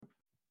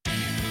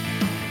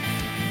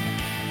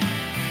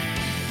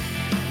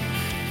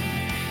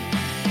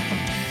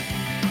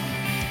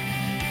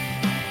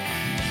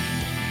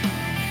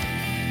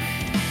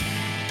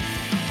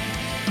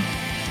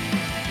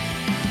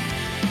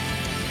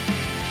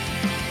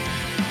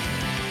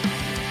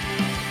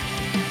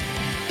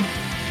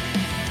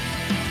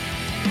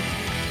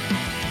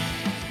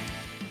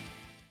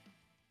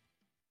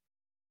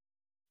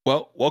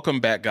Well, welcome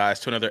back,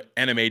 guys, to another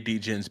Anime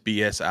Degens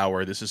BS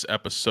Hour. This is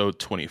episode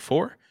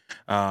 24.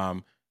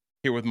 Um,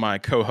 Here with my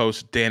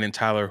co-hosts Dan and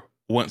Tyler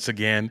once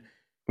again,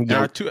 and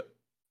our two,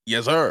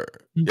 yes sir,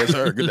 yes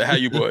sir, good to have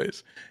you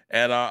boys.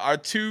 And our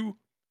two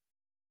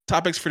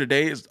topics for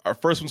today is our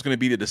first one's going to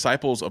be the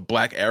Disciples of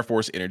Black Air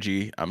Force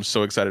Energy. I'm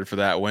so excited for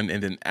that one.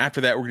 And then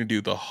after that, we're going to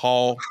do the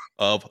Hall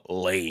of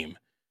Lame.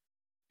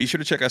 Be sure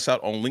to check us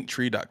out on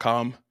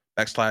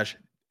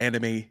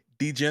linktree.com/anime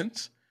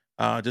degens.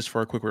 Just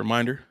for a quick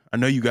reminder, I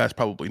know you guys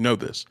probably know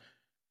this,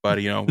 but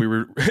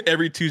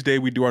every Tuesday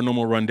we do our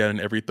normal rundown,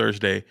 and every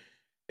Thursday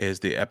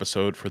is the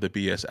episode for the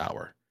BS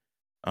Hour.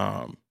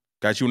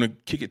 Guys, you want to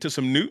kick it to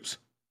some news?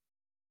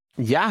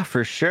 Yeah,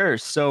 for sure.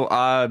 So,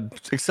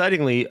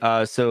 excitingly,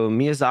 so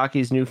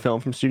Miyazaki's new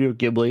film from Studio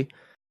Ghibli,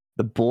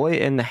 The Boy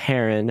and the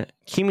Heron,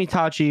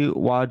 Kimitachi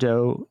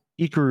Wado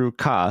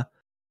Ikuruka,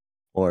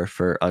 or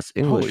for us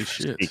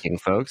English-speaking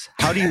folks,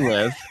 How Do You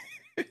Live?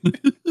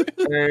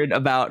 Earned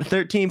about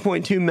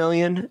 13.2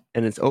 million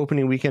in its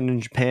opening weekend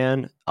in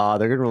Japan. They're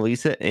going to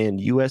release it in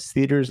U.S.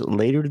 theaters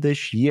later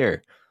this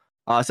year.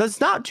 So it's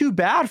not too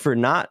bad for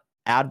not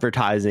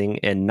advertising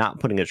and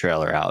not putting a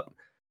trailer out.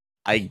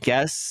 I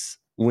guess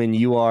when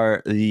you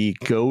are the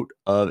GOAT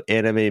of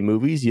anime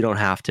movies, you don't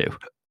have to.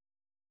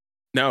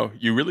 No,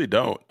 you really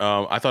don't.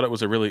 I thought it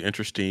was a really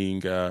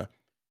interesting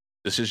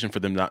decision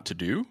for them not to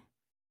do.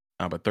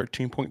 But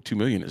 13.2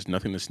 million is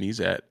nothing to sneeze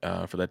at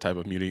for that type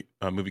of movie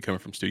coming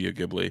from Studio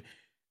Ghibli.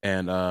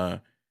 And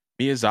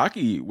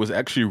Miyazaki was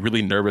actually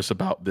really nervous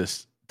about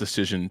this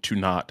decision to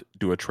not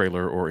do a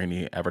trailer or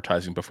any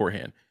advertising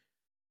beforehand,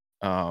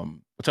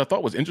 which I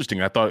thought was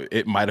interesting. I thought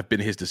it might have been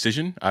his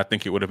decision. I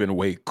think it would have been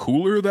way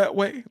cooler that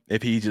way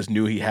if he just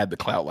knew he had the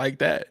clout like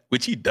that,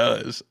 which he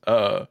does.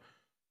 But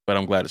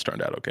I'm glad it's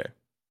turned out okay.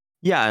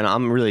 Yeah, and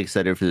I'm really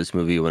excited for this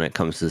movie when it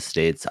comes to the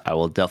States. I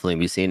will definitely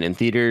be seeing it in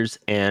theaters,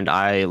 and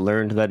I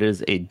learned that it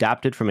is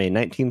adapted from a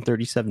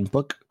 1937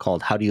 book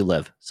called How Do You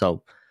Live?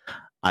 So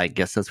I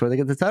guess that's where they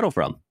get the title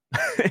from.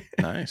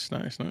 Nice.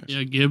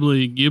 Yeah,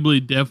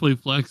 Ghibli definitely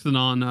flexing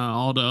on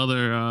all the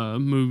other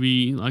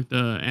movie, like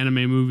the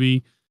anime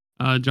movie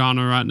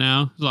genre right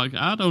now. It's like,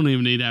 I don't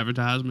even need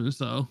advertisements,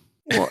 so...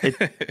 Well, I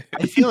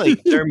feel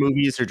like their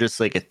movies are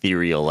just like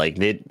ethereal. Like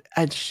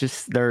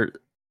they're...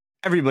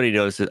 Everybody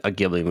knows a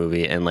Ghibli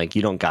movie, and like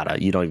you don't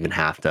even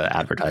have to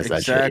advertise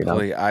that shit.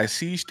 Exactly. You know? I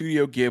see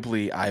Studio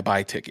Ghibli, I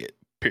buy ticket.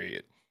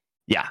 Period.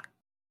 Yeah.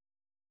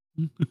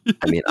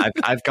 I mean,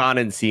 I've gone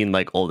and seen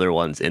like older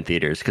ones in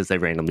theaters because they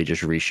randomly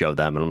just re-show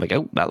them, and I'm like,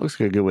 oh, that looks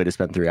like a good way to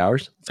spend 3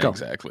 hours. Let's go.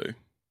 Exactly.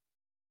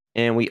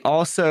 And we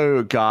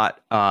also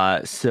got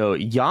so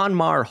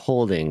Yanmar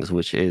Holdings,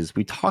 which is,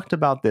 we talked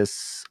about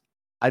this.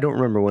 I don't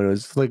remember when, it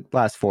was like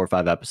last 4 or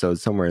 5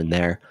 episodes, somewhere in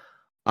there.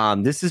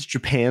 This is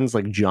Japan's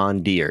like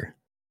John Deere.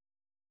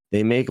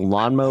 They make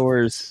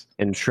lawnmowers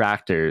and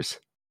tractors.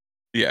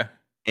 Yeah.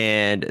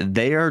 And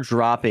they are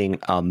dropping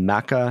a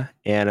mecha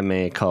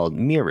anime called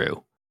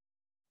Miru.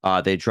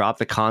 They dropped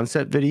the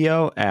concept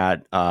video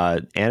at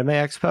Anime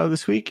Expo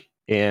this week,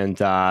 and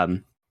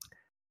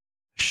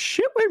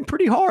shit went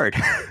pretty hard.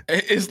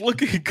 It's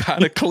looking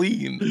kind of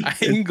clean. I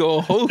ain't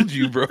gonna hold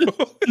you, bro.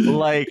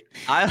 Like,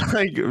 I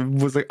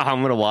was like,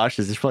 I'm gonna watch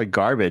this. It's probably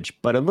garbage,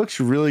 but it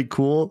looks really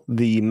cool.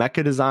 The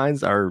mecha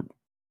designs are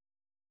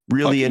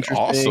really fucking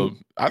interesting.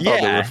 Awesome. I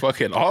thought they were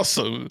fucking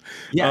awesome.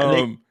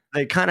 Yeah,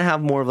 they kind of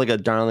have more of like a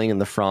Darling in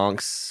the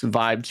Franxx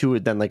vibe to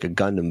it than like a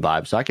Gundam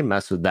vibe, so I can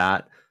mess with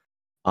that.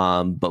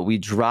 But we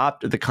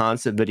dropped the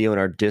concept video in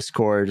our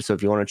Discord, so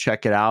if you want to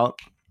check it out,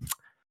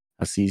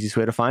 that's the easiest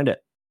way to find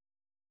it.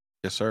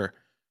 Yes, sir.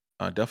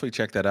 Definitely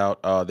check that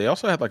out. They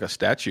also had like a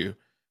statue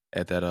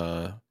at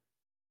that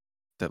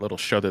little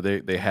show that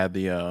they had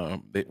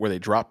where they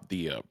dropped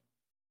the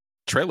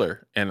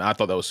trailer, and I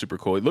thought that was super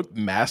cool. It looked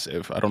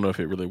massive. I don't know if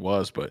it really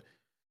was, but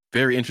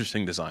very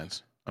interesting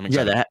designs. I mean,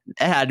 yeah, it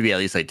had to be at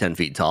least like 10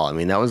 feet tall. I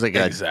mean, that was like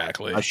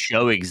a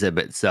show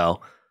exhibit.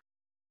 So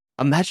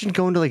imagine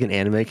going to like an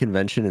anime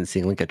convention and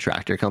seeing like a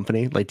tractor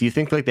company. Like, do you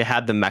think like they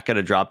had the mecha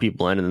to drop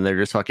people in, and then they're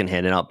just fucking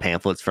handing out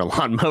pamphlets for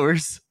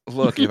lawnmowers?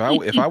 Look, if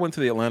I went to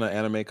the Atlanta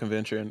Anime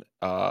Convention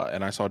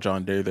and I saw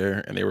John Deere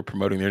there and they were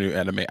promoting their new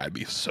anime, I'd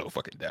be so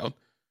fucking down.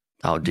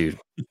 Oh, dude,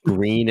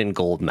 green and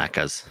gold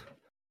mechas,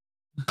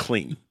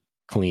 clean.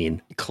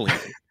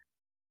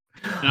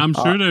 And I'm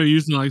sure they're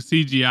using like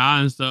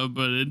CGI and stuff,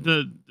 but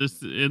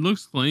it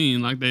looks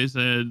clean. Like they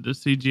said, the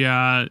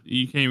CGI,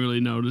 you can't really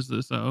notice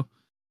it. So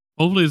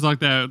hopefully it's like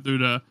that through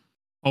the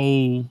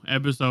whole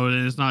episode,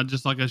 and it's not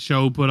just like a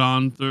show put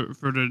on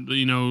for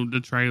the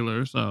the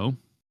trailer. So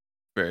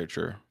very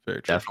true.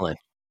 Definitely.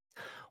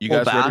 You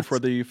guys ready for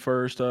the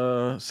first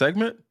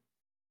segment?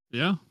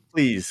 Yeah.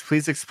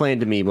 Please explain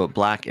to me what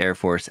Black Air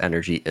Force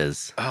Energy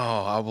is.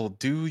 Oh, I will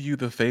do you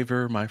the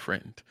favor, my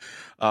friend.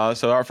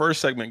 So our first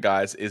segment,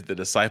 guys, is the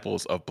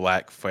Disciples of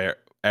Black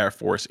Air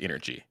Force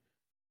Energy.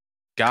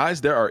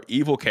 Guys, there are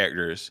evil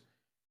characters,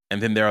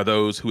 and then there are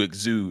those who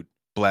exude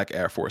Black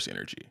Air Force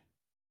energy.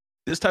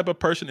 This type of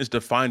person is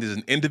defined as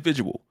an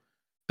individual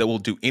that will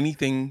do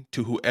anything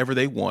to whoever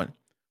they want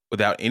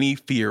without any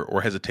fear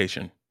or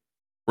hesitation,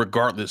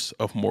 regardless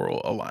of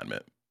moral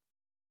alignment.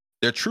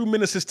 They're true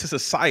menaces to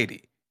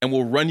society and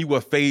will run you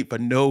a fade for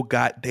no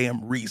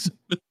goddamn reason.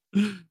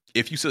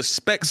 If you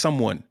suspect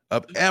someone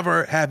of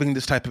ever having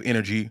this type of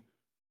energy,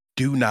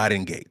 do not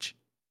engage.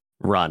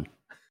 Run.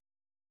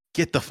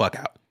 Get the fuck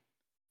out.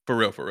 For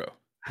real, for real.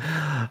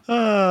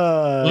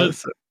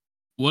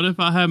 What if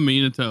I have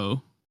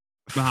Minato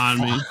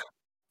behind me?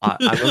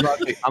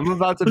 I'm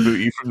about to boot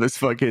you from this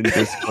fucking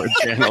Discord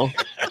channel.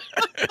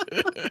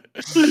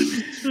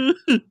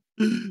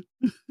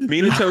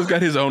 Minato's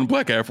got his own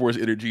Black Air Force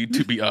energy,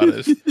 to be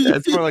honest.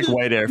 It's more like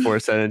white Air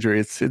Force energy.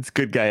 It's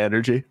good guy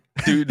energy.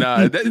 Dude,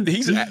 nah.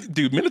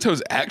 Dude,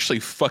 Minato's actually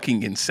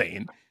fucking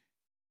insane.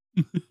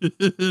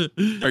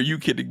 Are you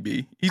kidding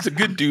me? He's a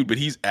good dude, but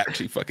he's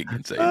actually fucking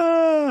insane.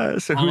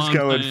 So who's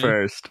going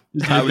first?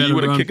 Tyler, you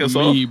want to kick us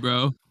off?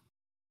 Bro.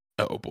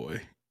 Oh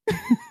boy.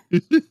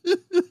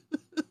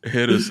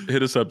 Hit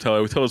us up,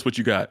 Tyler. Tell us what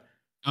you got.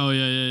 Oh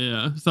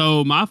yeah.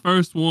 So my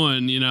first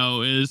one,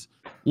 is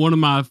one of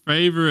my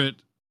favorite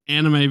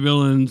anime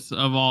villains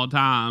of all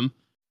time.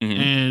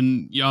 Mm-hmm.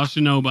 And y'all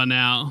should know by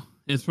now,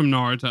 it's from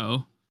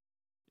Naruto.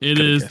 It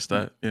is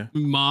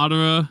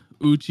Madara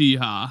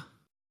Uchiha.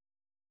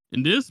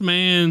 And this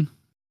man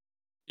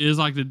is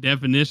like the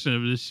definition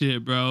of this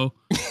shit, bro.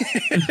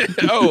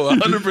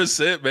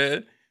 100%,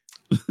 man.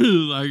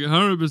 Like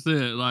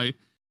 100%. Like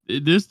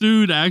this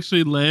dude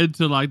actually led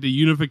to like the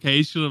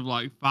unification of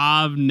like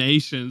 5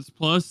 nations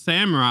plus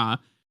samurai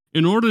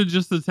in order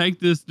just to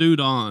take this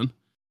dude on.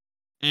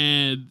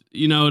 And,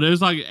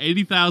 there's like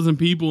 80,000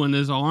 people in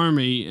this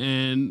army.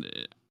 And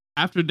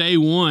after day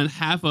 1,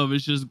 half of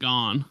it's just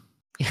gone.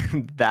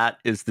 That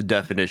is the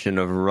definition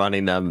of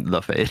running them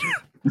the fade.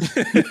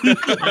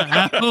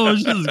 Half of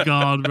it's just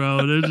gone,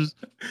 bro.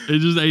 They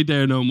just ain't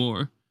there no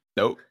more.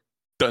 Nope.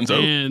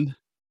 Dunzo. And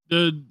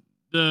the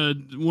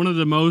one of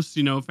the most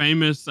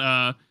famous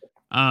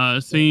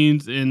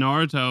scenes in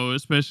Naruto,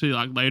 especially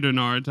like later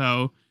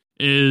Naruto,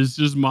 is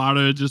just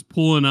Madara just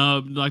pulling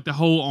up, like the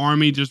whole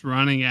army just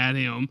running at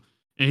him,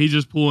 and he's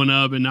just pulling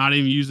up and not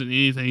even using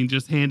anything,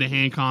 just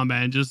hand-to-hand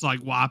combat and just like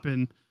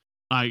wiping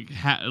like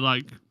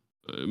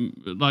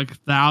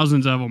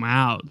thousands of them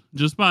out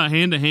just by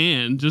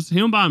hand-to-hand, just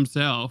him by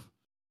himself.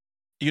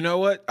 You know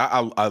what?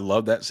 I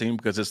love that scene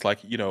because it's like,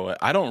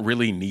 I don't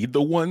really need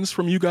the ones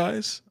from you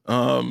guys.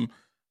 I'll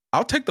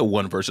take the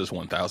 1 versus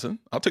 1,000.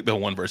 I'll take the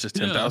 1 versus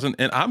 10,000,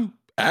 and I'm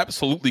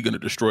absolutely going to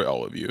destroy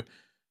all of you.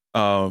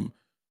 A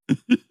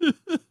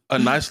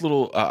nice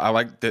little. I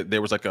like that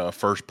there was like a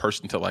first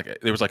person to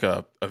there was like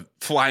a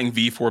flying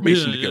V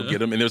formation to go get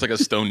him, and there was like a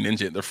stone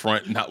ninja at the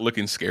front, not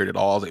looking scared at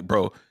all. I was like,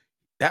 bro,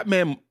 that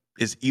man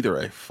is either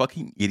a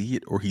fucking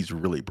idiot or he's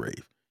really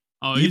brave.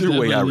 Oh, either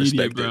way, I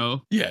respect idiot,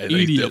 bro. It. Yeah,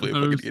 idiot, he's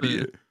definitely a fucking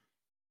idiot.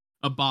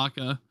 A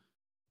baka,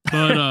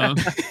 but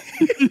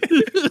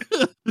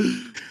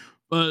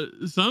but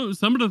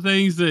some of the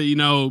things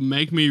that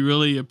make me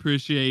really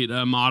appreciate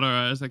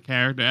Madara as a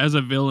character, as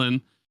a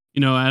villain,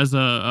 as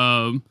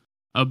a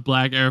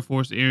Black Air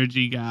Force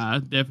energy guy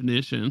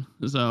definition.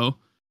 So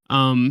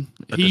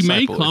he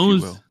made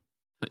clones,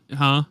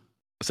 huh?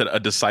 I said a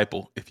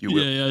disciple, if you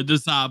will. Yeah, a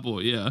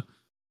disciple, yeah.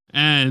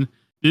 And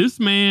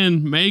this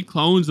man made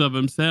clones of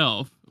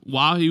himself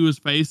while he was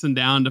facing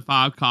down the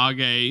 5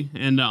 Kage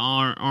and the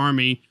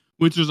army,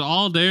 which was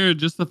all there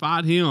just to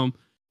fight him.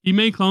 He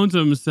made clones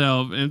of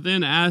himself and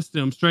then asked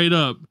them straight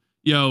up,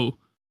 yo,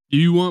 do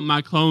you want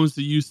my clones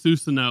to use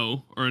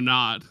Susanoo or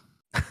not?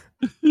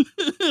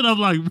 And I'm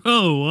like,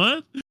 bro,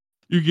 what?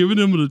 You're giving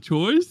them the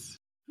choice?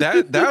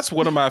 That's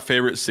one of my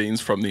favorite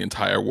scenes from the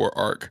entire war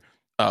arc.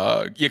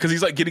 Because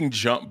he's like getting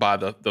jumped by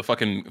the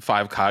fucking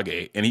 5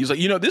 Kage. And he's like,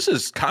 this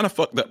is kind of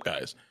fucked up,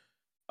 guys.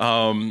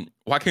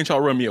 Why can't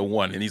y'all run me a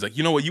 1? And he's like,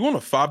 you know what? You want a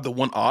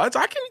 5-1 odds?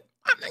 I think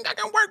I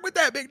can work with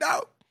that, big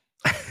dog.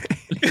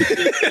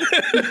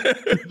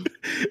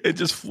 It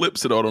just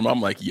flips it on him.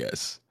 I'm like,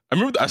 yes.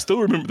 I still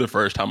remember the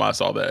first time I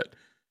saw that.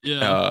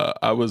 Yeah.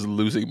 I was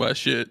losing my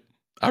shit.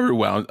 I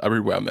rewound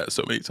that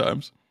so many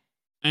times.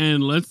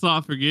 And let's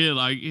not forget,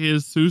 like,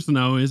 his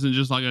Susanoo isn't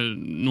just like a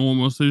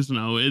normal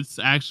Susanoo. It's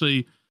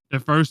actually the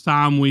first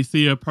time we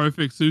see a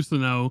perfect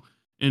Susanoo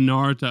in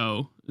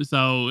Naruto.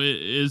 So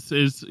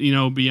it's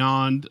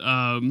beyond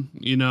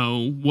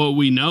what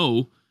we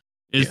know.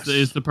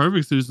 It's the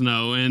perfect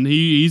Susanoo, and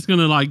he's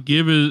gonna like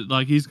give it,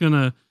 like he's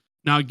gonna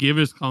not give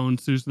his clone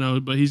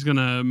Susanoo, but he's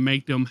gonna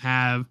make them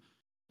have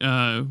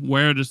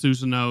wear the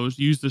Susanoos,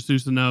 use the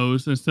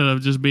Susanoos instead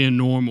of just being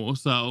normal.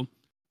 So,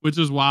 which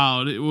is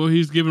wild. Well,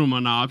 he's giving them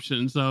an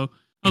option. So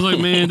I was like,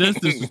 man, that's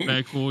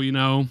disrespectful.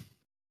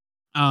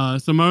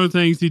 Some other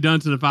things he done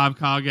to the 5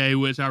 Kage,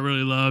 which I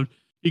really loved.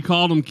 He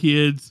called them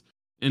kids,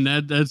 and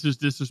that's just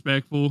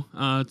disrespectful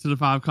to the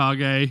 5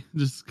 Kage.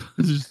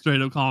 Just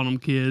straight up calling them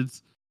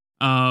kids.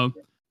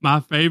 My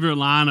favorite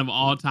line of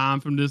all time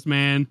from this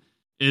man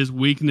is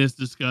 "Weakness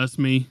disgusts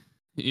me."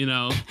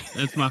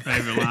 That's my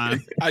favorite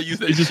line. I use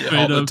that shit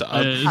all the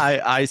time.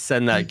 I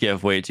send that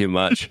gif way too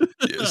much.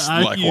 Yes,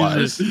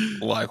 likewise.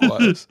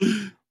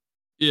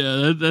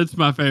 Yeah, that's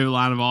my favorite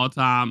line of all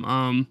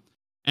time.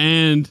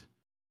 And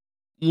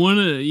one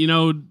of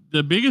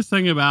the biggest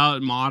thing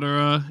about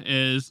Madara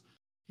is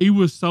he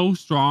was so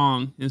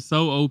strong and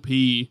so OP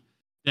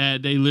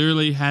that they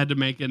literally had to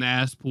make an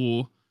ass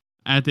pull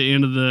at the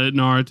end of the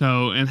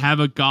Naruto and have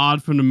a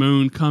god from the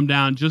moon come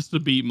down just to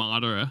beat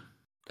Madara.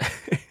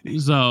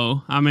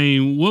 So, I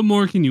mean, what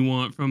more can you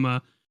want from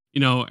a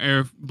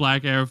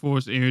Black Air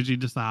Force energy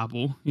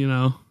disciple?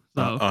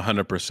 So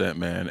 100%,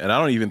 man. And I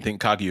don't even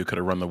think Kaguya could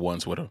have run the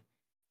ones with him.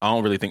 I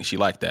don't really think she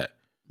liked that.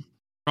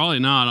 probably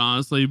not,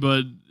 honestly.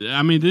 But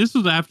I mean, this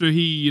was after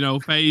he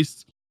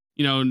faced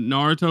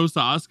Naruto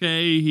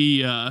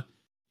Sasuke.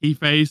 He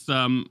faced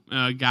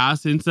Guy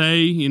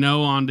Sensei,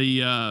 on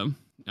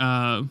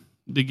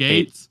the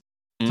gates.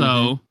 Mm-hmm.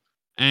 So,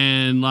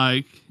 and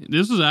like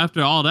this was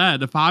after all that,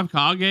 the 5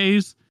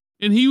 Kages,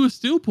 and he was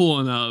still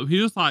pulling up.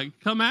 He was like,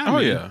 "Come at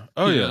me!"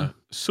 Oh yeah,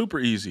 super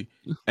easy.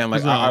 And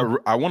like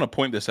I want to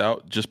point this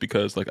out just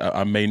because like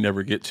I may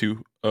never get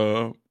to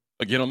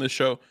again on this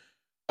show.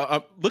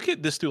 Look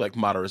at this through like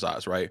Madara's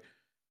eyes, right?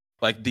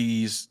 Like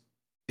these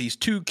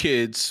 2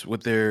 kids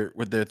with their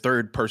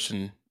third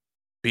person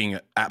being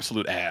an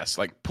absolute ass,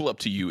 like pull up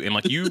to you and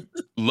like you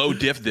low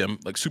diff them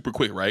like super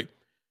quick, right?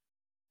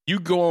 You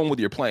go on with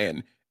your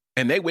plan,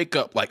 and they wake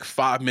up like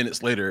 5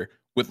 minutes later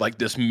with like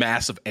this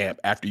massive amp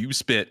after you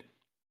spent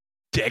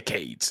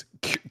decades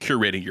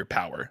curating your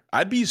power.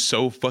 I'd be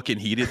so fucking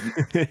heated.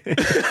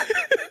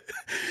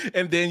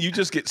 And then you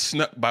just get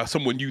snuck by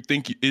someone you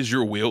think is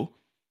your will.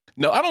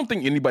 No, I don't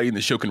think anybody in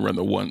the show can run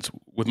the ones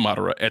with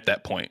Madara at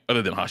that point,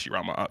 other than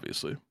Hashirama,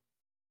 obviously.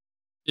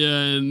 Yeah,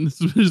 and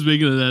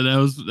speaking of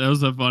that, that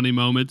was a funny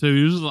moment too.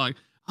 He was just like,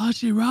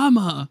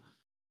 Hashirama,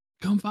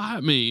 come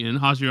fight me. And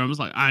Hashirama's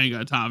like, I ain't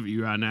got time for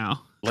you right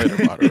now. Later,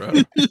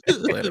 Madara.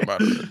 Later,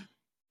 Madara.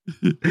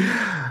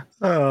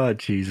 Oh,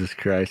 Jesus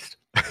Christ.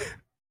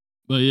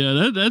 But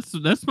yeah,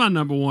 that's my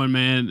number one,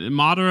 man.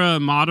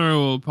 Madara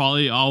will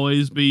probably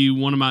always be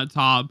one of my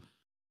top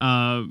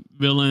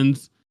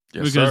villains.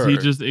 Yes, because sir. he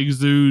just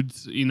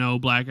exudes,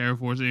 Black Air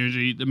Force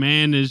energy. The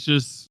man is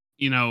just,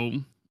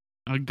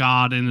 a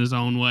god in his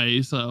own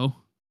way. So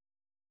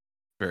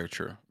very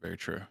true. Very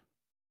true.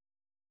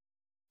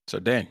 So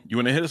Dan, you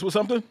want to hit us with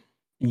something?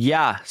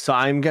 Yeah, so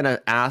I'm going to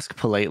ask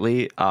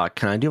politely,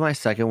 can I do my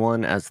second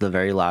one as the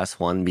very last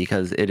one?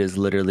 Because it is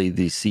literally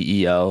the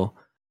CEO,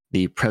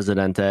 the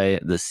Presidente,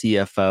 the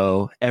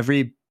CFO,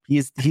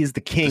 he's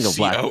the king of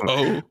Black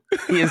COO.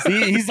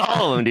 He's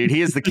all of them, dude.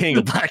 He is the king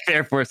of Black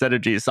Air Force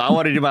energy. So I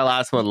want to do my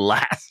last one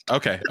last.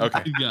 Okay. you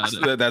got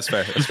it. That's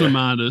fair. Just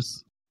remind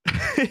us.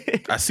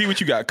 I see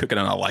what you got cooking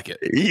and I like it.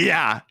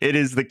 Yeah, it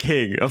is the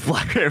king of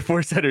Black Air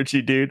Force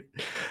energy, dude.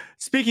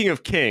 Speaking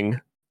of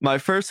king, my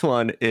first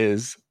one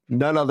is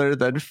none other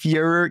than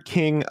Führer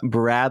King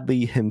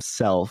Bradley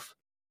himself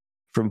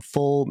from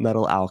Full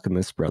Metal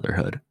Alchemist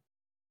Brotherhood.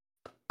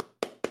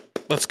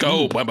 Let's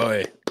go, my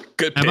boy.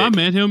 Good pick. Have I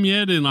met him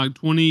yet in like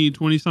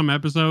 20 some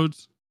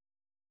episodes?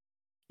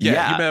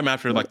 Yeah, you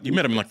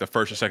met him in like the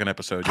first or second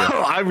episode. Yeah.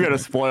 Oh, I'm gonna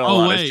spoil a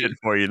lot of shit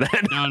for you then.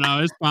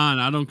 No, it's fine.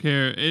 I don't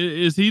care.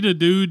 Is he the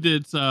dude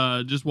that's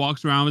just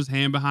walks around with his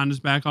hand behind his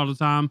back all the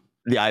time?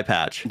 The eye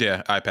patch.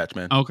 Yeah, eye patch,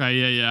 man. Okay,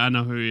 yeah, I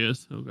know who he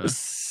is. Okay.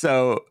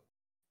 So,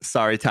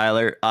 sorry,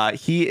 Tyler.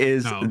 He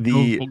is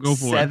go for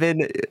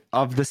 7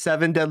 of the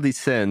 7 deadly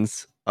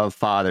sins of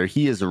Father.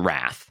 He is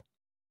Wrath.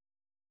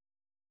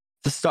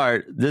 To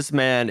start, this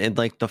man in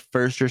like the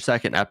first or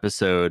second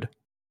episode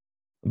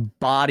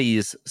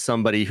bodies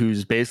somebody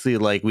who's basically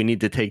like, we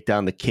need to take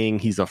down the king.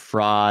 He's a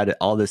fraud,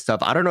 all this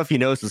stuff. I don't know if he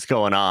knows what's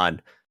going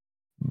on,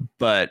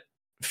 but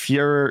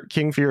King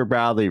King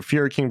Bradley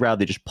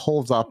just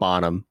pulls up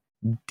on him,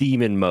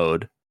 demon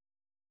mode,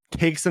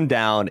 takes him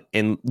down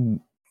in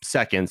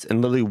seconds,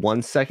 and literally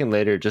 1 second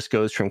later just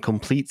goes from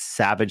complete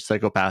savage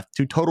psychopath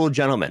to total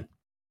gentleman.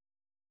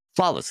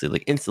 Flawlessly,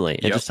 like instantly.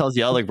 It just tells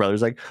the other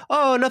brothers, like,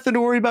 oh, nothing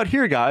to worry about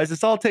here, guys.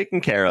 It's all taken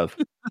care of.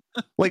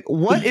 Like,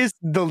 what is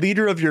the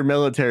leader of your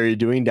military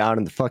doing down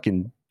in the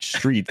fucking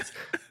streets?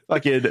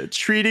 Fucking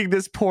treating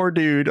this poor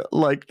dude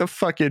like the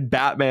fucking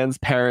Batman's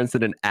parents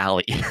in an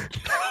alley.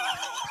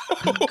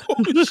 Oh,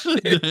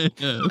 shit.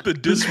 The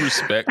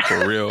disrespect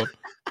for real.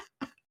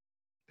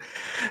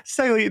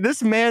 Secondly,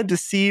 this man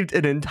deceived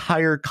an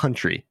entire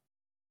country.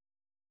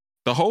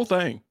 The whole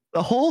thing.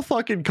 The whole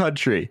fucking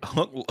country.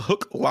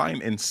 Hook, line,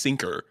 and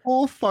sinker.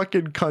 Whole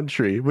fucking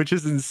country, which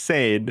is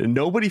insane. And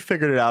nobody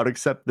figured it out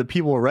except the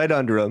people right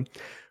under him,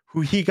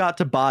 who he got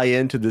to buy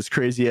into this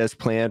crazy ass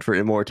plan for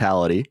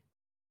immortality.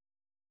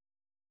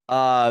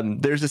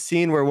 There's a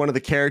scene where one of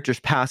the characters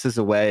passes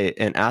away,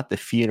 and at the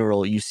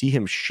funeral, you see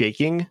him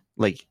shaking,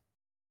 like,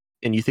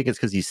 and you think it's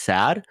because he's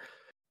sad,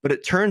 but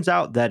it turns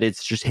out that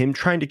it's just him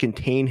trying to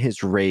contain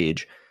his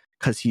rage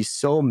because he's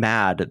so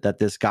mad that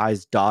this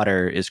guy's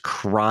daughter is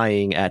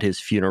crying at his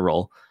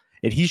funeral.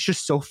 And he's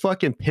just so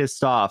fucking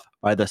pissed off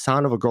by the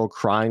sound of a girl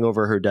crying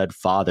over her dead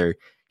father.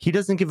 He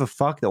doesn't give a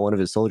fuck that one of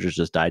his soldiers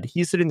just died.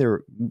 He's sitting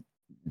there,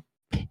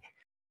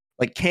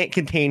 like, can't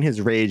contain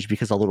his rage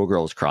because a little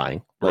girl is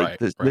crying. Like,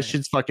 this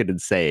shit's fucking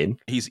insane.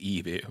 He's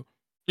evil.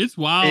 It's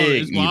wild.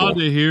 Big It's wild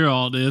evil. to hear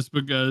all this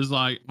because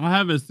like I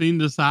haven't seen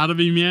the side of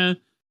him yet,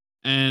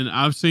 and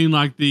I've seen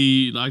like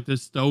the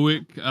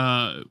stoic,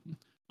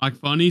 like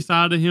funny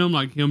side of him,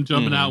 like him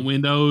jumping out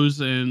windows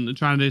and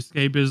trying to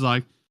escape his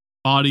like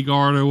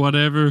bodyguard or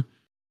whatever.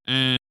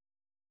 And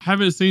I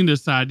haven't seen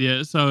this side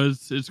yet, so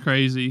it's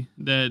crazy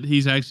that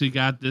he's actually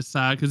got this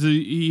side because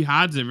he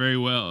hides it very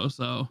well.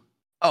 So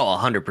Oh,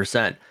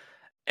 100%.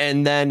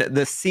 And then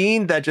the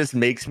scene that just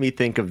makes me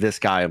think of this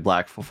guy in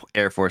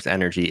Air Force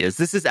Energy is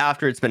this is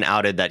after it's been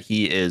outed that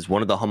he is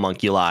one of the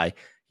homunculi.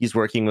 He's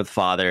working with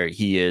Father.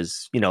 He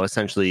is,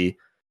 essentially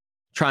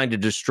trying to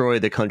destroy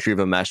the country of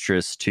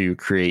Amestris to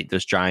create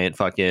this giant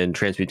fucking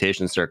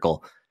transmutation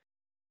circle.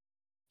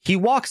 He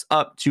walks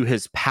up to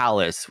his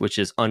palace, which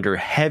is under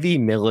heavy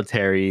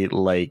military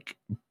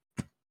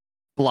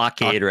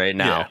blockade right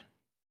now. Yeah.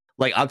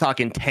 Like I'm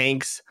talking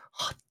tanks,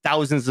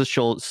 thousands of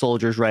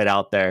soldiers right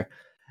out there.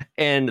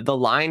 And the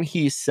line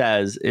he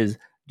says is,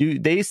 do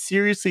they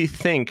seriously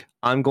think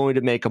I'm going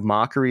to make a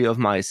mockery of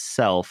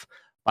myself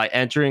by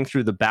entering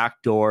through the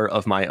back door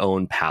of my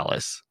own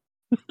palace?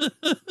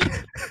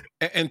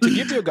 And to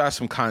give you guys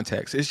some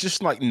context, it's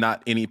just like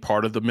not any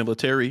part of the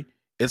military.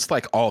 It's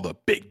like all the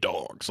big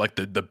dogs, like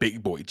the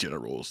big boy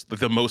generals, like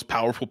the most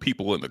powerful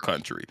people in the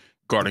country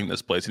guarding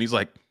this place. And he's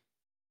like,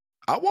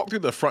 I walk through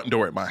the front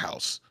door at my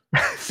house.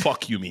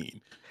 Fuck you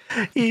mean?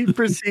 He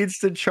proceeds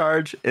to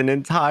charge an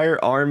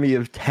entire army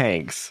of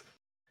tanks,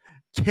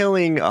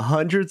 killing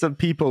hundreds of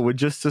people with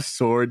just a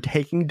sword,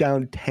 taking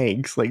down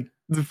tanks, like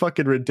the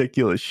fucking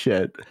ridiculous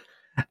shit.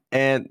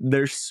 And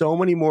there's so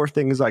many more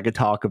things I could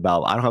talk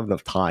about. I don't have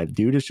enough time.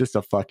 Dude is just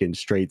a fucking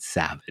straight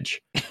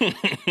savage.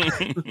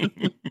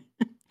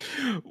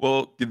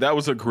 Well, that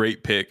was a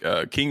great pick.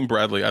 King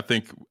Bradley, I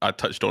think I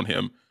touched on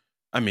him.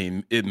 I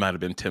mean, it might have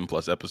been 10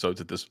 plus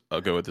episodes at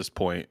this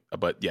point,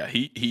 but yeah,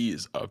 he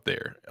is up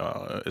there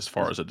as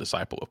far as a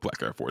disciple of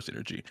Black Air Force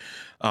Energy.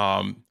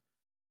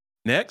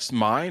 Next,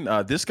 mine.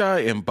 This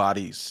guy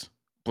embodies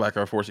Black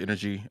Air Force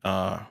Energy.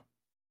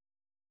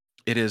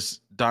 It is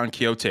Don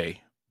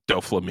Quixote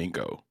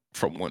Doflamingo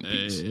from One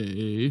Piece.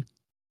 hey.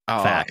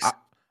 Facts.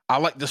 I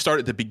like to start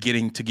at the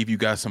beginning to give you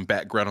guys some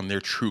background on their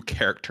true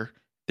character,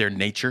 their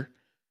nature.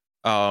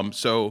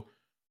 So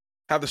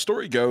how the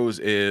story goes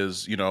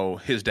is,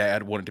 his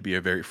dad wanted to be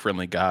a very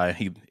friendly guy.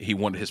 He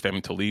wanted his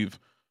family to leave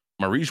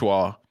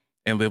Marijois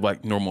and live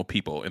like normal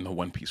people in the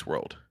One Piece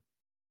world.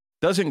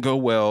 Doesn't go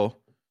well.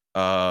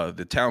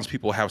 The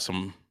townspeople have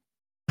some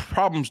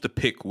problems to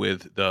pick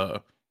with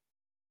the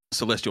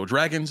celestial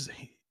dragons.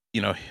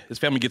 His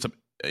family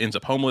ends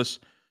up homeless,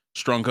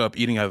 strung up,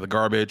 eating out of the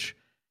garbage.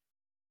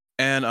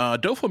 And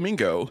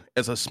Doflamingo,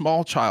 as a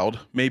small child,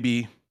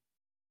 maybe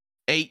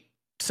 8,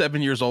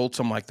 7 years old,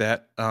 something like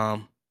that,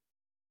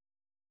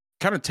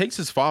 kind of takes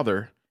his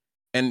father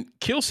and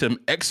kills him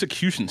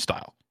execution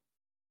style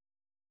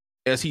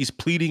as he's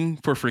pleading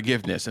for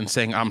forgiveness and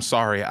saying, I'm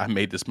sorry, I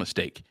made this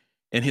mistake.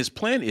 And his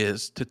plan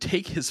is to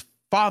take his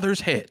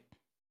father's head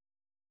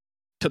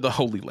to the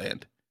Holy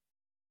Land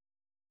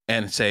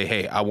and say,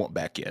 hey, I want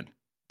back in.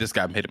 This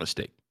guy made a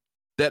mistake.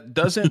 That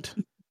doesn't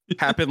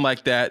happen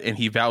like that, and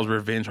he vows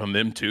revenge on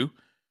them too.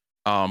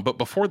 But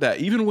before that,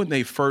 even when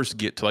they first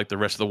get to like the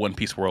rest of the One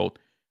Piece world,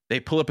 they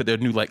pull up at their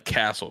new like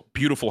castle,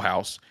 beautiful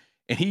house.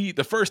 And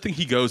the first thing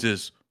he goes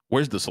is,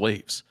 where's the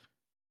slaves?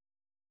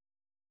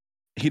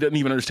 He doesn't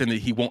even understand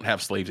that he won't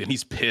have slaves, and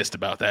he's pissed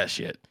about that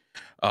shit.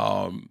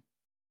 And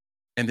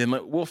then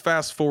we'll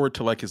fast forward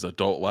to like his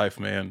adult life,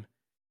 man,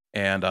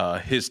 and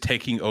his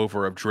taking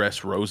over of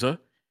Dressrosa,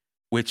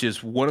 which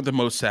is one of the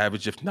most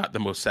savage, if not the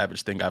most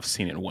savage thing I've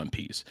seen in One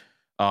Piece.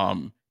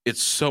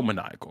 It's so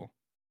maniacal.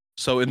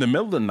 So in the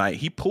middle of the night,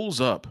 he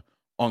pulls up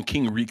on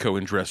King Rico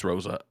in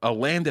Dressrosa, a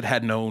land that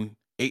had known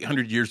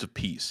 800 years of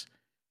peace,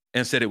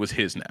 and said it was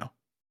his now.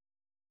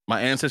 My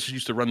ancestors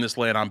used to run this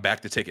land. I'm back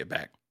to take it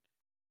back.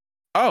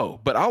 Oh,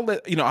 but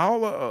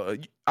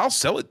I'll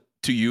sell it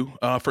to you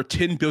for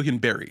 10 billion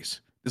berries.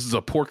 This is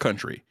a poor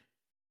country.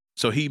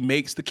 So he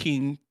makes the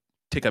king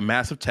take a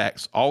massive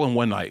tax all in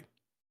one night.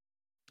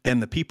 And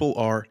the people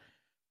are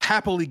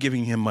happily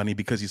giving him money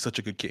because he's such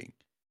a good king.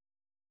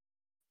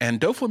 And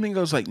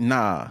Doflamingo's like,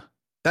 nah,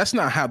 that's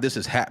not how this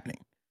is happening.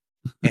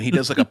 And he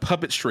does like a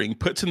puppet string,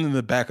 puts him in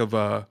the back of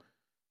the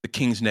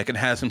king's neck and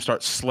has him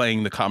start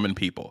slaying the common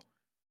people.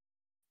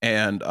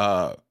 And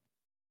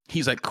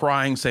he's like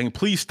crying, saying,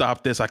 please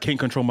stop this. I can't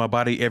control my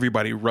body.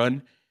 Everybody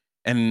run.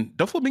 And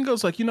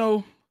Doflamingo's like,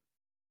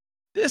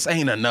 this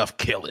ain't enough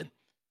killing.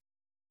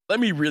 Let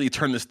me really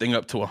turn this thing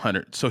up to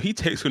 100. So he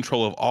takes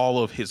control of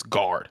all of his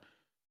guard,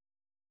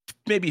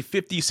 maybe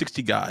 50,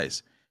 60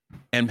 guys,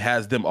 and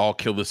has them all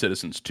kill the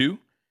citizens too.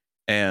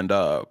 And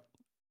at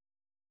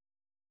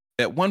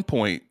one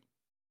point,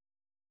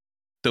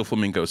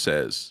 Doflamingo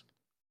says,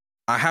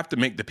 I have to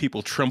make the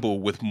people tremble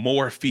with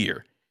more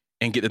fear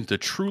and get them to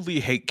truly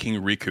hate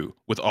King Riku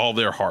with all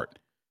their heart.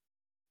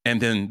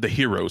 And then the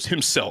heroes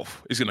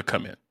himself is going to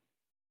come in.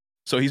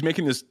 So he's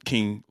making this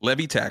king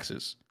levy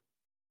taxes,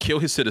 kill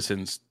his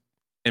citizens,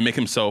 and make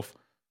himself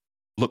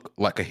look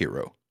like a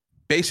hero,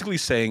 basically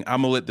saying,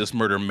 I'm gonna let this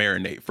murder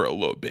marinate for a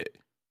little bit.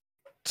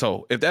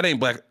 So if that ain't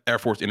Black Air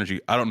Force energy,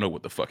 I don't know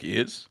what the fuck he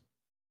is.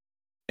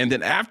 And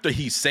then after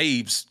he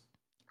saves,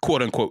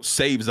 quote unquote,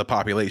 saves the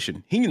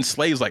population, he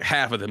enslaves like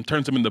half of them,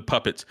 turns them into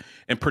puppets,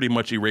 and pretty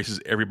much erases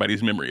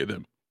everybody's memory of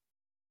them.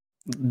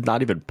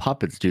 Not even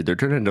puppets, dude. They're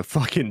turned into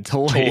fucking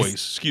toys.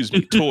 Excuse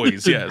me,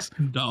 toys. Yes,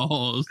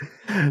 dolls.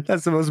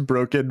 That's the most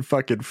broken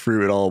fucking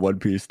fruit in all One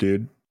Piece,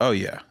 dude. Oh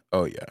yeah.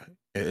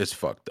 It's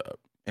fucked up.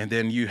 And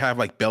then you have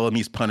like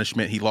Bellamy's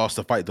punishment. He lost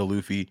the fight to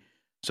Luffy,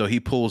 so he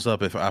pulls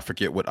up. If I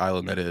forget what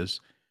island that is,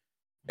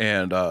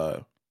 and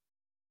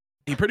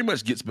he pretty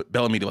much gets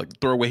Bellamy to like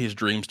throw away his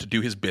dreams to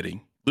do his bidding.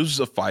 Loses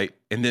a fight,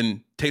 and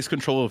then takes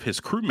control of his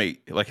crewmate,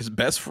 like his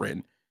best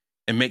friend,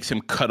 and makes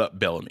him cut up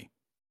Bellamy.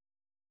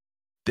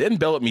 Then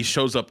Bellamy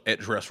shows up at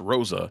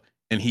Dressrosa,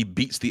 and he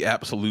beats the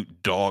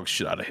absolute dog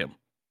shit out of him.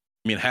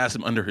 I mean, has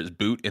him under his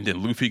boot, and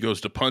then Luffy goes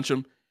to punch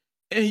him,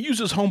 and he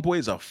uses Homeboy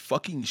as a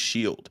fucking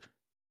shield.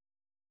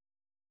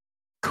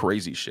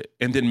 Crazy shit.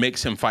 And then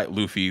makes him fight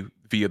Luffy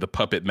via the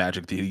puppet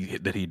magic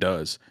that he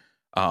does.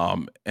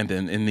 And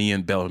then in the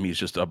end, Bellamy is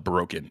just a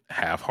broken,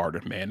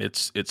 half-hearted man.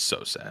 It's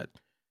so sad.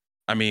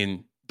 I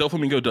mean,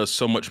 Doflamingo does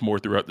so much more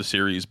throughout the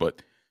series,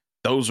 but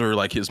those are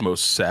like his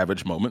most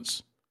savage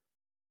moments.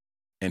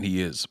 And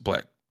he is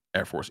Black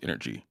Air Force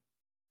energy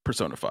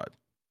personified.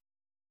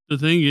 The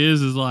thing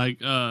is like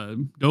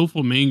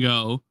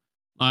Doflamingo,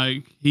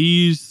 like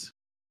he's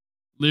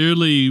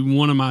literally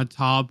one of my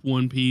top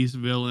One Piece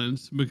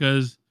villains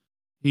because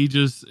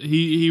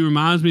he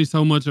reminds me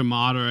so much of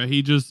Madara.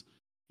 He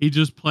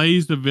just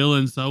plays the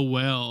villain so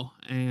well,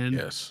 and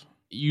yes,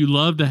 you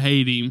love to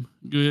hate him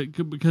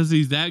because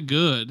he's that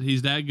good.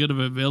 He's that good of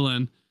a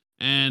villain,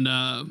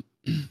 and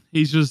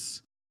he's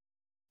just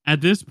at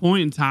this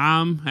point in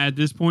time, at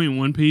this point in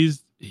One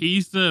Piece,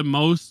 he's the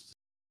most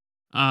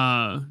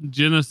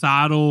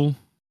genocidal,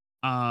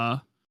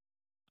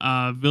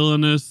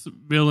 villainous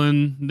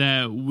villain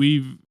that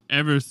we've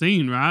ever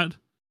seen, right?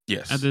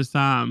 Yes. At this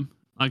time,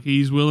 like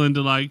he's willing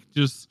to like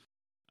just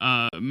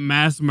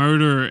mass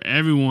murder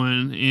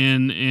everyone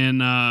in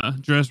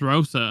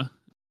Dressrosa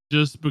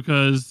just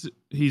because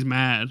he's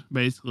mad,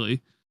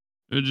 basically,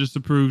 just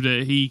to prove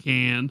that he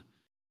can.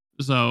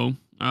 So,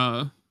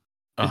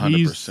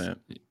 100%.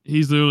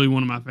 He's literally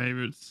one of my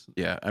favorites.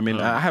 Yeah, I mean,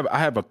 I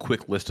have a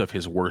quick list of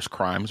his worst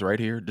crimes right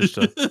here, just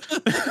to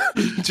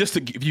just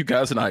to give you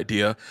guys an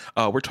idea.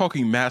 We're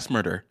talking mass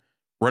murder,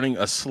 running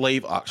a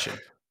slave auction,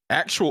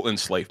 actual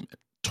enslavement,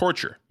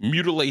 torture,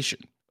 mutilation,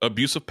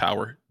 abuse of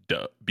power,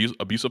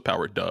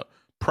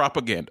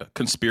 propaganda,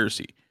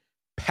 conspiracy,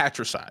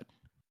 patricide,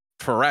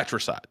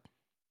 fratricide,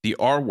 the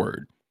R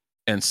word,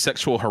 and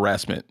sexual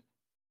harassment,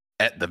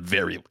 at the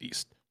very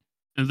least.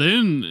 And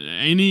then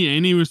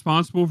any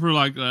responsible for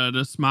like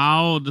the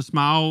smile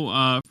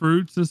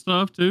fruits and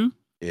stuff too.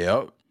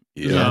 Yep.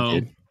 Yeah,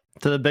 dude.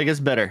 To the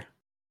biggest bidder.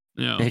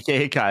 Yeah.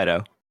 AKA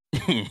Kaido.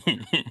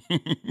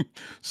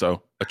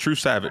 So a true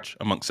savage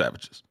amongst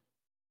savages.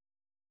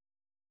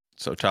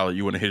 So Tyler,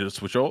 you want to hit us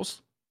with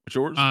yours?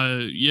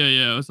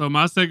 Yeah. So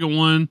my second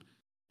one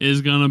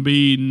is gonna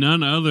be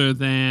none other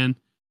than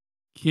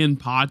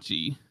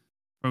Kenpachi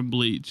from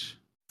Bleach.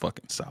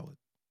 Fucking solid.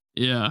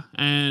 Yeah,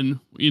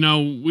 and we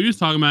was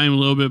talking about him a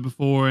little bit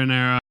before in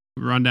our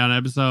rundown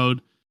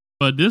episode,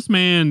 but this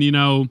man,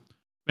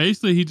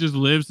 basically he just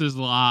lives his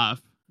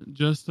life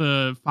just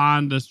to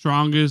find the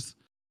strongest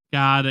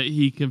guy that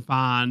he can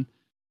find,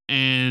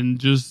 and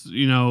just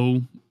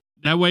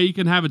that way he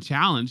can have a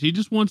challenge. He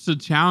just wants the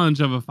challenge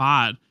of a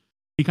fight.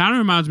 He kind of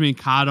reminds me of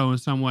Kaido in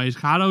some ways.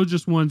 Kaido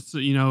just wants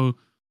the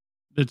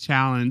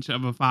challenge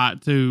of a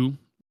fight too,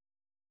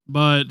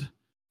 but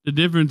the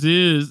difference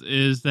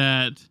is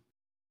that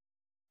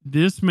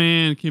this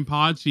man,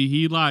 Kenpachi,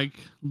 he like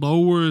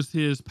lowers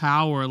his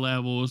power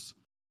levels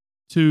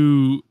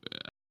to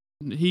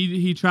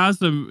he tries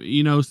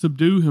to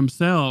subdue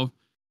himself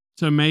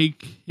to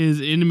make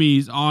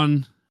himself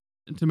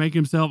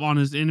on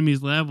his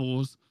enemies'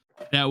 levels.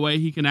 That way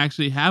he can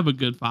actually have a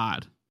good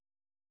fight.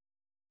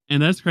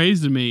 And that's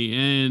crazy to me.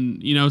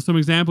 And some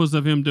examples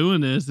of him doing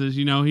this is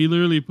he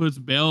literally puts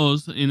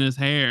bells in his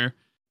hair.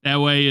 That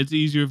way it's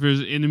easier for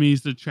his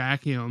enemies to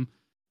track him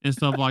and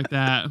stuff like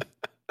that.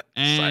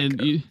 And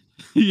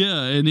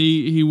and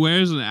he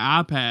wears an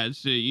eye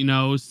patch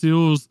that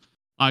seals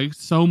like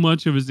so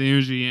much of his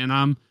energy. And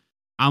I'm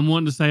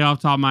wanting to say off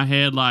the top of my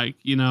head like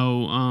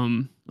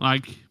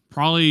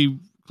probably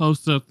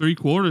close to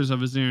 3/4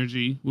 of his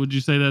energy. Would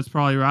you say that's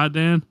probably right,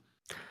 Dan?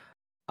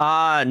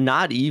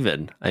 Not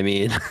even. I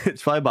mean,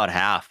 it's probably about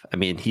half. I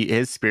mean,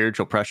 his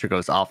spiritual pressure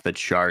goes off the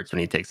charts when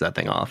he takes that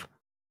thing off.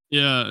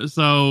 Yeah,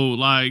 so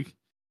like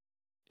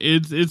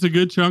it's a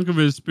good chunk of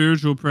his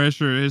spiritual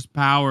pressure, his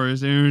power,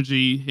 his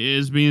energy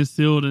is being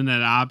sealed in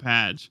that eye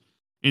patch.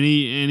 And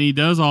he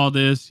does all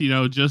this,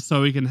 just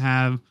so he can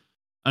have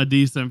a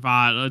decent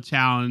fight, a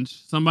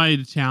challenge, somebody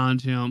to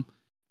challenge him.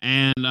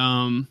 And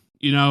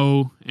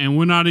and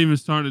we're not even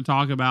starting to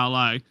talk about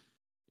like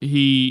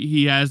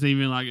he hasn't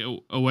even like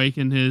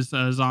awakened his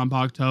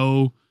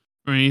Zanpakuto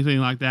or anything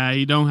like that.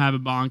 He don't have a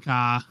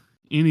Bankai.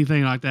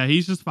 anything like that.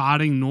 He's just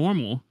fighting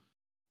normal.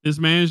 This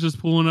man's just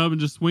pulling up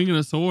and just swinging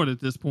a sword at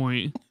this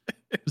point.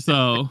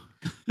 So,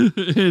 and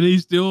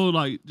he's still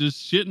like just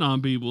shitting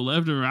on people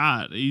left and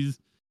right.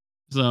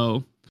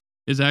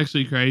 It's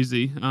actually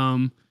crazy.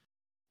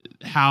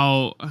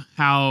 How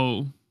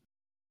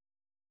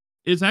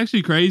it's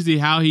actually crazy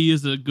how he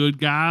is a good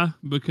guy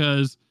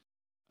because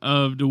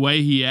of the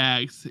way he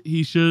acts.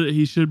 He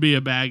should be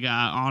a bad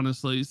guy,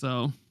 honestly.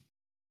 So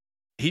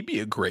He'd be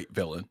a great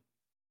villain.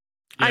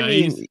 yeah, I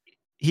mean,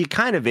 he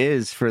kind of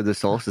is for the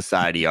Soul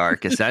Society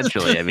arc,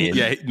 essentially. I mean,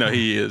 Yeah, no,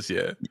 he is.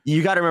 Yeah,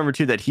 you got to remember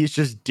too that he's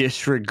just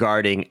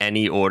disregarding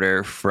any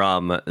order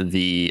from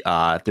the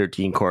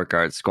 13 Court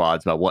Guard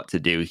squads about what to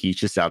do. He's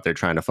just out there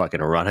trying to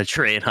fucking run a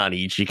train on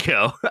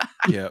Ichigo.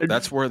 yeah.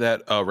 That's where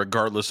that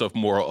regardless of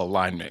moral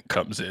alignment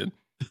comes in.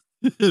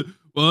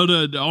 well,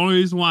 the only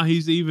reason why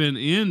he's even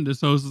in the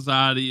Soul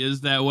Society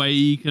is that way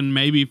he can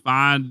maybe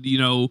find,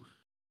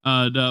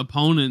 the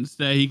opponents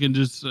that he can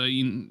just,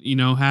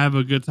 have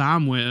a good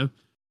time with.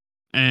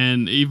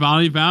 And he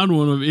finally found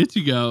one of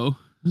Ichigo.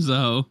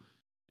 So,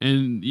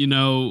 and,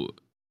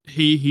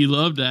 he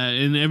loved that.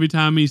 And every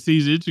time he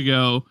sees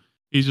Ichigo,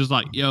 he's just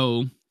like,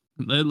 yo,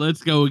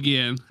 let's go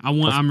again.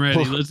 I'm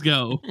ready. Let's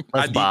go.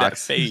 I need that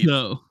fade.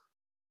 So,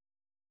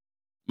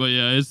 but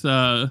yeah, it's,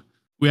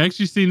 we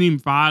actually seen him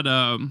fight,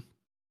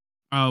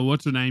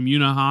 what's her name?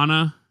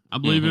 Yunahana, I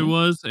believe it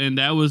was. And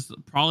that was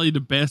probably the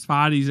best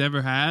fight he's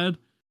ever had,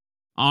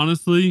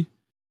 honestly.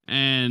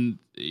 And,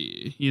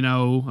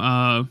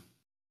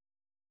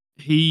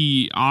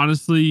 he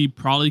honestly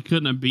probably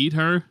couldn't have beat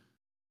her,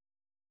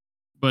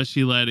 but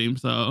she let him.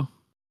 So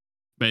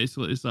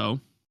basically,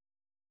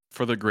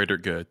 For the greater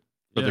good.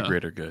 For the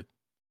greater good.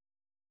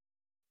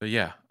 But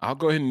yeah, I'll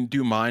go ahead and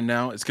do mine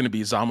now. It's going to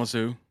be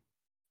Zamasu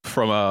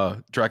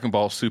from Dragon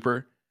Ball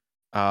Super.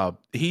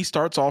 He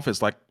starts off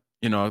as like,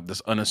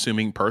 this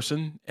unassuming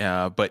person,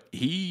 but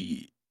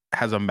he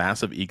has a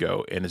massive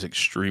ego and is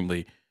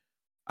extremely,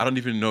 I don't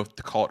even know if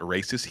to call it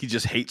racist. He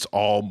just hates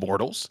all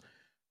mortals.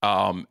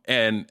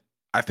 And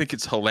I think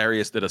it's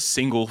hilarious that a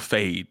single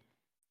fade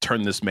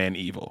turned this man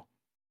evil.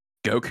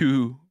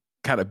 Goku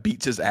kind of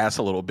beats his ass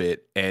a little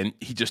bit and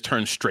he just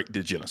turns straight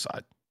to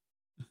genocide.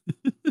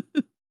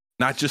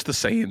 Not just the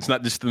Saiyans,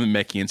 not just the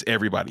Namekians,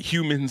 everybody.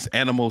 Humans,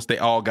 animals, they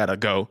all gotta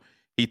go.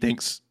 He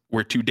thinks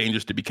we're too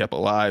dangerous to be kept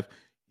alive.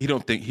 He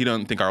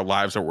doesn't think our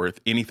lives are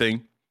worth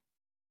anything.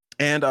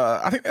 And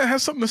I think that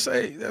has something to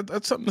say.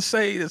 That's something to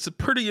say that's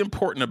pretty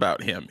important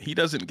about him. He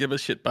doesn't give a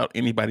shit about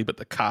anybody but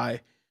the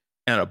Kai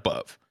and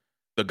above,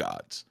 the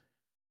gods.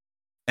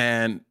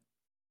 And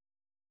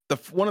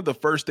one of the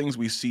first things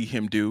we see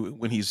him do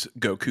when he's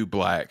Goku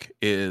Black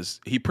is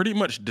he pretty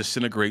much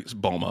disintegrates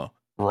Bulma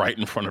right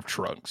in front of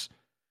Trunks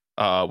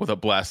with a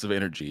blast of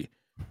energy.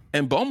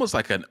 And Bulma's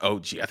like an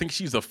OG. I think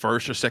she's the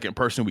first or second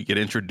person we get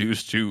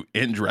introduced to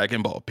in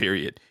Dragon Ball,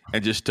 period.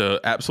 And just to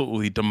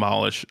absolutely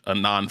demolish a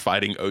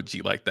non-fighting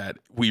OG like that,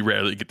 we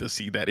rarely get to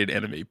see that in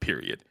anime,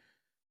 period.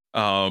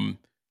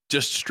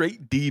 Just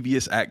straight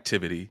devious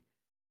activity.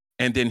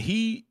 And then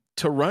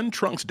to run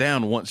Trunks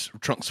down once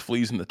Trunks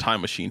flees in the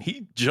time machine,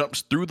 he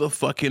jumps through the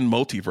fucking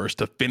multiverse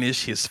to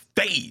finish his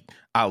fade.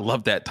 I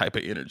love that type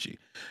of energy.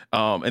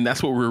 And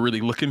that's what we're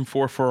really looking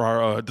for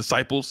our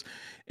disciples.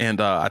 And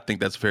I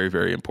think that's very,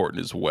 very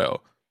important as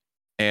well.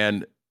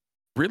 And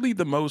really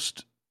the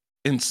most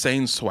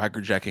insane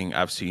swagger jacking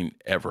I've seen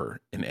ever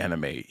in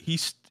anime. He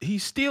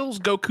steals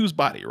Goku's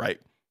body,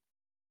 right?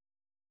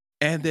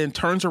 And then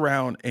turns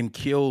around and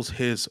kills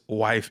his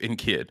wife and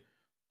kid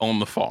on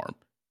the farm,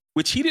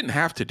 which he didn't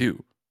have to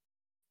do.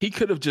 He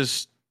could have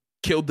just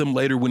killed them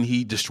later when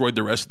he destroyed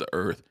the rest of the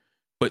earth.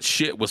 But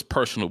shit was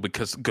personal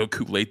because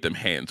Goku laid them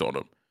hands on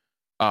him.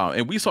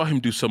 And we saw him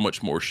do so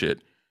much more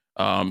shit.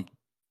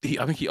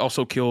 I think he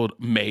also killed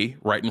May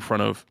right in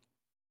front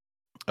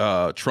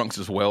of Trunks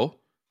as well.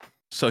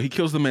 So he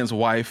kills the man's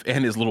wife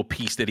and his little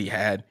piece that he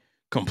had,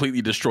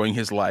 completely destroying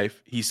his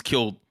life. He's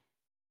killed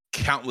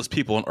countless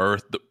people on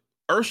Earth. The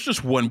Earth's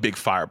just one big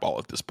fireball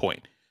at this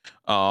point.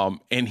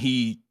 And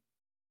he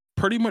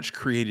pretty much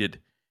created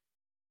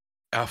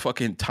a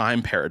fucking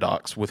time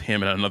paradox with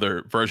him and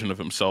another version of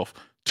himself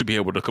to be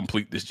able to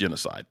complete this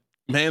genocide.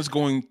 Man's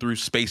going through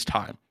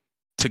space-time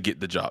to get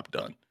the job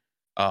done.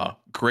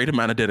 Great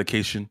amount of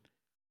dedication.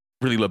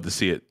 Really love to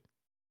see it.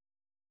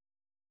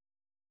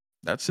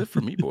 That's it for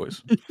me,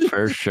 boys.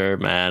 For sure,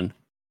 man.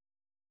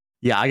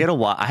 Yeah, I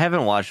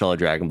haven't watched all of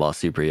Dragon Ball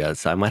Super yet,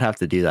 so I might have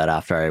to do that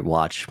after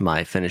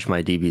I finish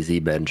my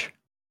DBZ binge.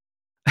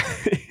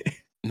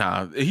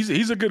 Nah,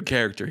 he's a good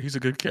character. He's a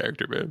good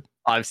character, man.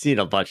 I've seen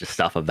a bunch of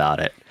stuff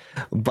about it.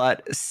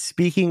 But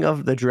speaking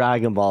of the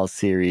Dragon Ball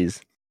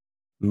series,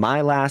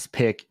 my last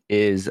pick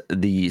is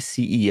the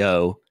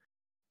CEO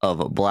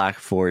of Black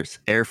Force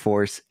Air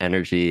Force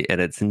Energy,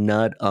 and it's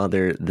none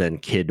other than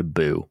Kid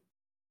Buu.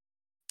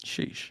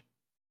 Sheesh.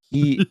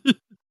 He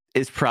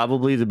is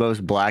probably the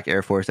most Black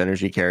Air Force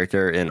Energy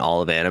character in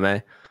all of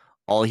anime.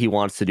 All he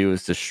wants to do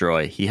is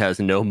destroy. He has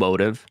no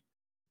motive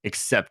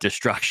except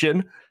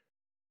destruction.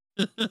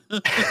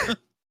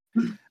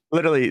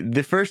 Literally,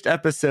 the first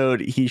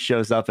episode he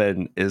shows up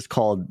in is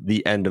called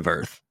The End of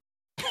Earth.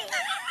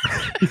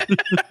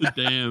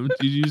 Damn,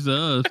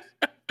 Jesus.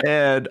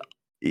 And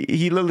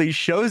he literally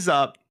shows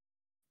up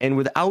and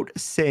without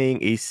saying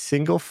a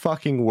single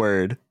fucking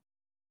word,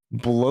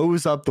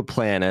 blows up the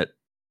planet,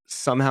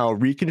 somehow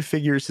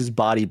reconfigures his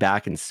body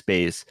back in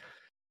space,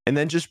 and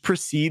then just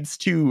proceeds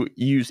to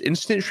use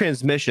instant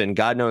transmission.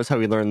 God knows how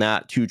he learned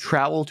that, to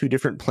travel to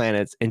different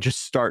planets and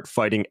just start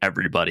fighting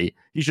everybody.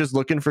 He's just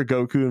looking for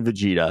Goku and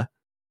Vegeta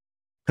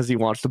because he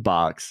wants to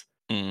box.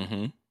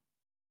 Mm-hmm.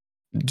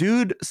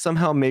 Dude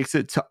somehow makes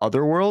it to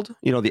Otherworld,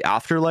 the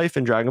afterlife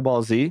in Dragon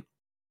Ball Z,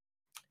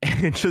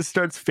 and it just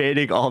starts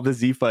fading all the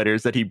Z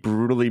fighters that he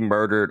brutally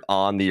murdered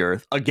on the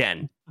Earth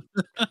again.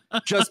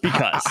 Just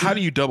because. How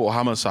do you double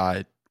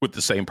homicide with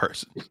the same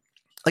person?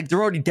 Like,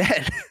 they're already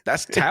dead.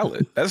 That's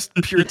talent. That's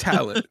pure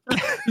talent.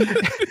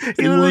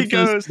 He literally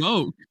goes.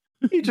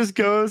 He just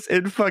goes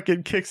and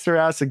fucking kicks their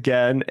ass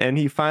again, and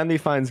he finally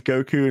finds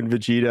Goku and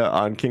Vegeta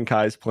on King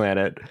Kai's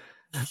planet,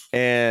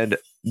 and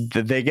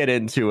they get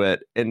into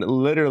it, and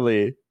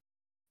literally,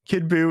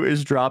 Kid Buu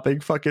is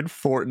dropping fucking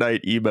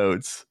Fortnite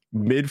emotes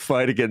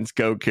mid-fight against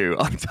Goku.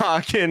 I'm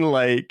talking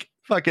like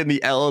fucking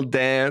the L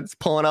dance,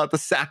 pulling out the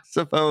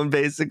saxophone,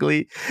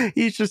 basically.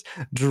 He's just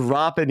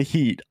dropping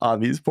heat on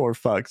these poor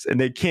fucks, and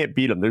they can't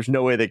beat him. There's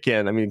no way they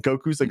can. I mean,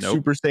 Goku's like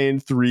Super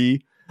Saiyan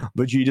 3,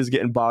 Vegeta's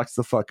getting boxed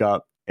the fuck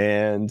up,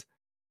 and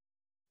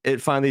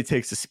it finally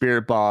takes a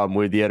spirit bomb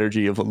with the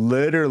energy of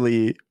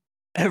literally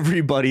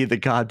everybody in the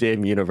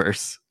goddamn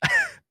universe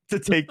to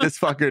take this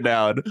fucker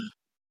down.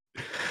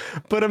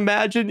 But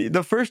imagine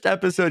the first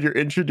episode, you're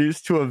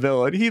introduced to a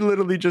villain. He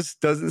literally just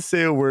doesn't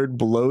say a word,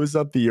 blows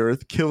up the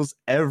Earth, kills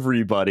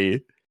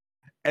everybody,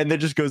 and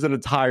then just goes on a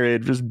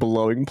tirade, just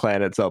blowing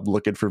planets up,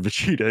 looking for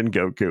Vegeta and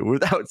Goku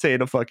without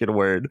saying a fucking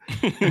word.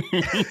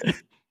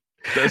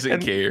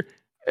 Doesn't care.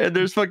 And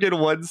there's fucking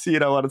one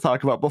scene I want to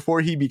talk about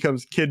before he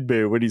becomes Kid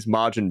Buu, when he's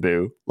Majin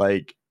Buu,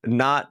 like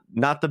not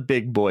the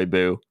big boy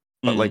Buu,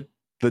 but like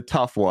the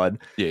tough one.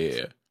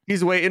 Yeah.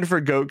 He's waiting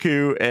for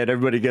Goku and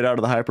everybody to get out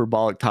of the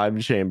hyperbolic time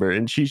chamber,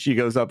 and Chi-Chi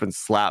goes up and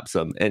slaps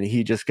him, and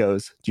he just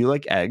goes, "Do you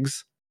like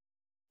eggs?"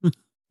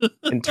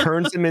 and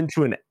turns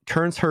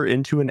her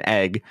into an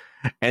egg,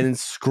 and then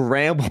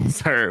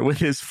scrambles her with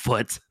his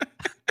foot.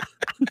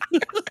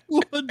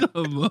 What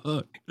the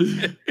fuck?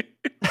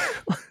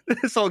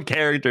 This whole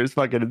character is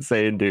fucking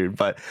insane, dude.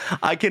 But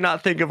I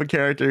cannot think of a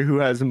character who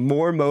has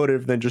more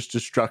motive than just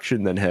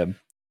destruction than him.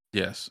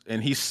 Yes,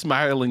 and he's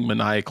smiling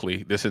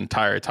maniacally this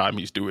entire time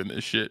he's doing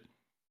this shit.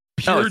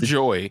 Pure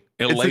joy,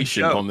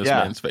 elation on this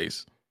man's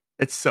face.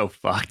 It's so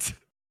fucked.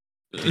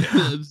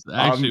 It's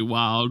actually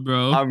wild,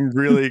 bro. I'm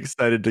really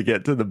excited to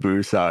get to the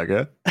Buu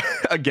saga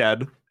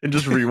again and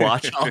just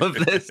rewatch all of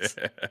this.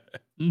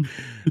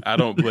 I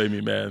don't blame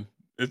you, man.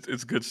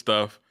 It's good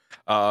stuff.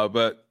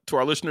 But to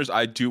our listeners,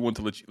 I do want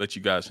to let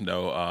you guys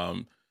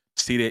know,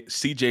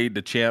 CJ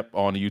the Champ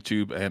on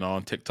YouTube and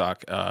on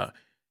TikTok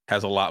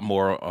has a lot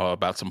more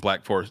about some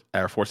Black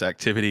Air Force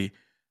activity.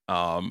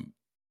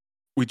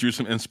 We drew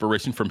some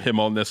inspiration from him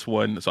on this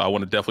one, so I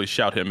want to definitely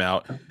shout him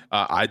out.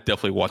 I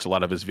definitely watch a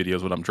lot of his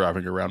videos when I'm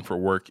driving around for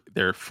work.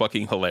 They're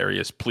fucking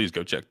hilarious. Please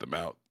go check them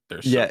out.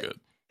 They're so good.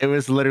 It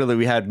was literally,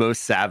 we had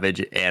most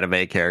savage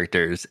anime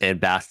characters, and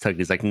Bass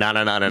Tucky's like, no,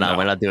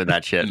 we're not doing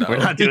that shit. No. We're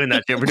not doing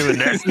that shit. We're doing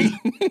this.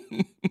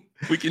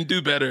 We can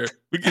do better.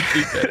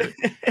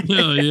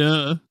 Hell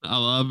yeah. I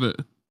love it.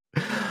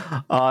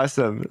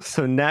 Awesome.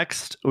 So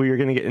next we are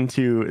going to get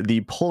into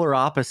the polar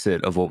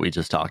opposite of what we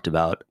just talked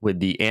about with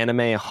the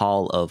Anime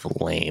Hall of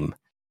Lame.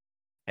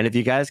 And if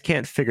you guys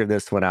can't figure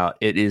this one out,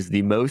 it is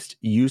the most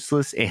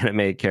useless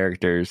anime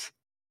characters,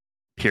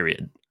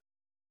 period.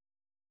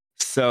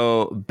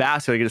 So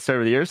Bass, are you going to start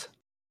with yours?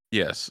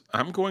 Yes,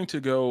 I'm going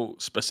to go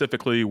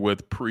specifically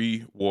with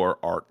pre-war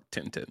arc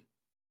Tintin.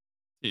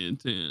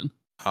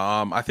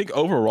 I think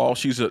overall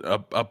she's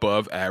a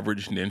above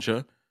average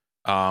ninja.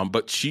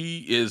 But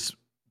she is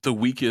the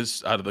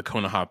weakest out of the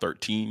Konoha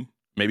 13,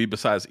 maybe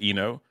besides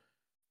Ino.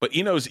 But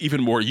Ino is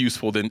even more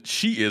useful than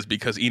she is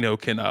because Ino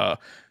can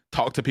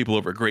talk to people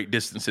over great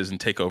distances and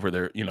take over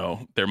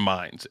their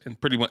minds and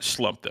pretty much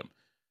slump them.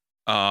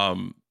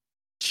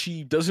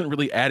 She doesn't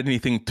really add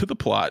anything to the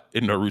plot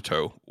in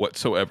Naruto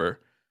whatsoever.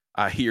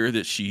 I hear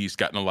that she's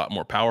gotten a lot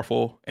more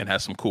powerful and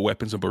has some cool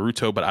weapons in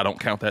Boruto, but I don't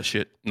count that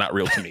shit. Not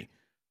real to me.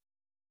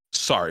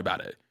 Sorry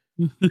about it.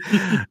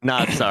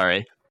 Not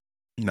sorry.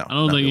 No, I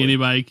don't think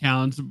anybody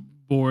counts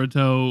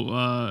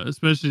Boruto,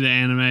 especially the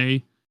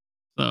anime.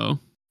 So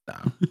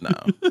no.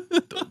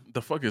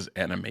 the fuck is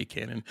anime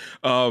canon?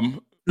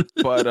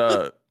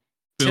 But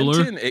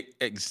Tintin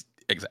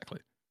exactly.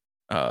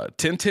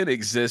 Tintin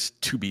exists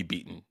to be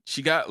beaten.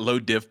 She got low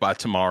diff by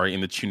Tamari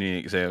in the tuning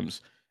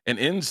exams and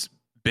ends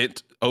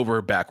bent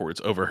over backwards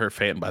over her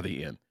fan by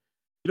the end.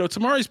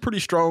 Tamari's pretty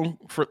strong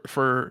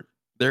for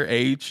their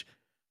age,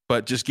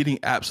 but just getting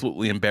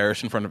absolutely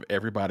embarrassed in front of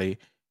everybody.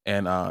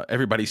 And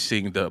everybody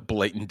seeing the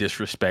blatant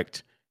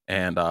disrespect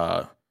and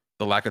the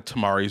lack of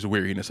Tamari's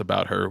weariness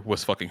about her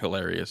was fucking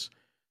hilarious.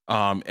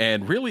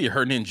 And really,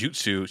 her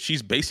ninjutsu,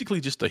 she's basically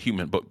just a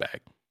human book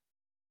bag.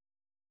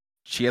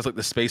 She has like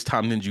the space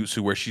time ninjutsu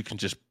where she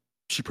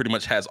pretty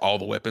much has all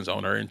the weapons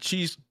on her, and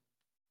she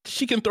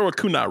can throw a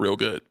kunai real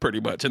good, pretty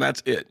much, and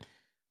that's it.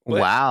 But,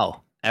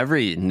 wow.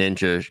 Every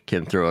ninja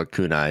can throw a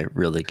kunai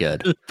really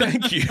good.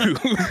 Thank you.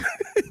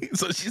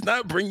 So she's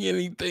not bringing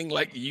anything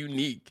like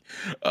unique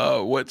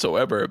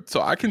whatsoever.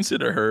 So I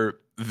consider her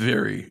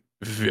very,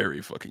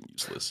 very fucking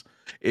useless.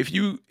 If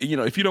you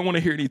don't want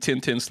to hear any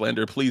 1010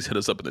 slander, please hit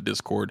us up in the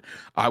Discord.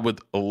 I would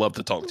love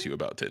to talk to you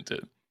about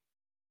 1010.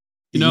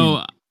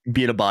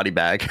 Be in a body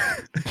bag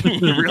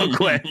real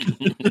quick.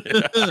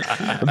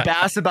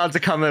 Bass about to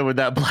come in with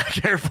that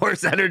Black Air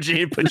Force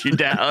energy and put you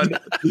down.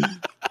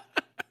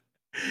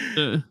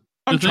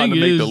 I'm trying to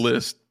make the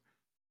list.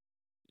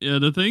 Yeah,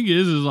 the thing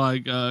is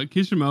like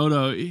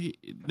Kishimoto, he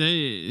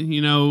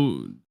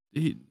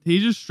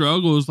just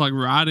struggles like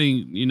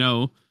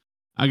writing,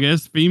 I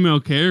guess female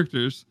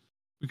characters,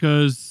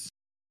 because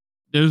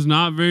there's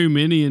not very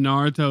many in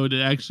Naruto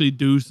that actually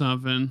do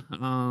something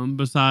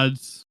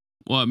besides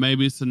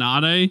maybe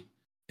Tsunade.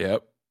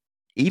 Yep.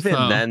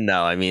 Even then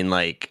though, I mean,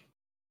 like,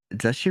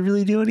 does she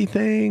really do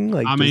anything?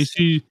 Like, I mean,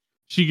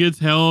 she gets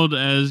held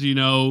as,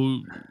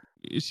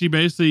 she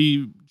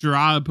basically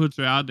puts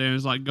her out there and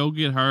is like, go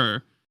get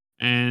her.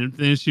 And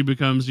then she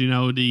becomes,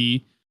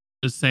 the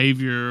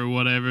savior or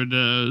whatever,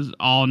 the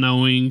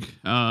all-knowing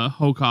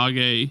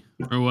Hokage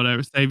or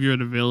whatever, savior of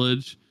the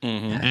village.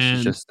 Mm-hmm. And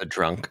she's just a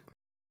drunk.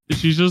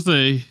 She's just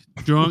a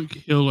drunk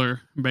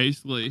healer,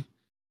 basically.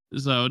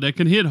 So that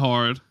can hit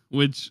hard,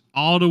 which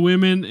all the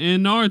women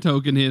in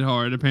Naruto can hit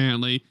hard,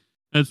 apparently.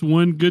 That's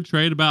one good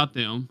trait about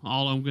them.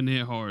 All of them can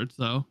hit hard,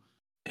 so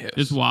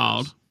it's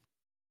wild.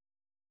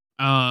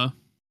 Yes.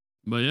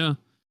 But yeah.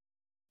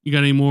 You got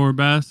any more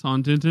Bass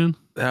on 1010?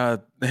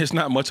 There's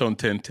not much on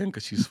 1010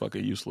 because she's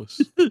fucking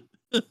useless.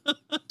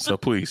 So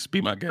please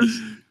be my guest.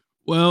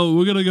 Well,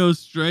 we're gonna go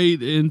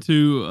straight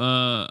into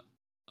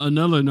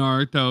another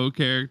Naruto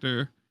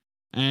character,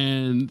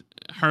 and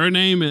her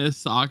name is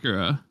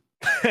Sakura.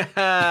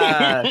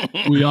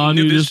 We all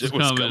knew this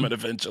was coming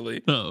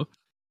eventually.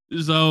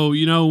 So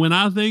when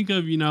I think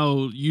of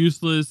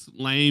useless,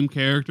 lame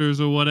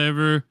characters or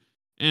whatever,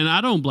 and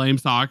I don't blame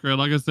Sakura.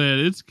 Like I said,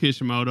 it's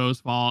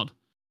Kishimoto's fault.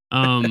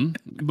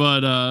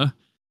 But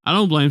I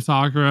don't blame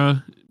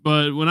Sakura.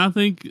 But when I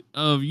think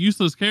of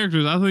useless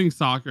characters, I think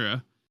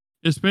Sakura,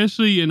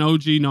 especially in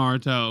OG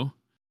Naruto,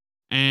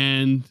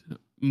 and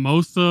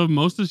most of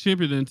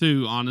Shippuden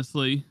too,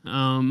 honestly.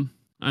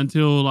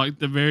 Until like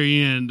the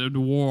very end of the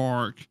war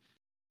arc,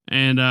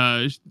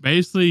 and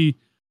basically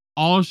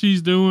all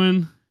she's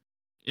doing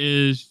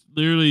is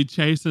literally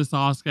chasing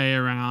Sasuke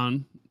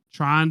around,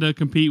 trying to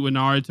compete with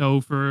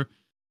Naruto for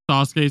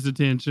Sasuke's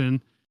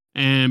attention,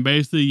 and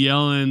basically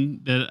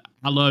yelling that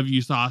I love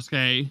you,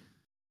 Sasuke.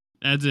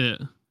 That's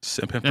it.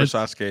 Simping for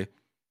Sasuke.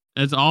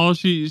 That's all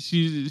she's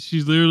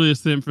literally a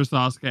simp for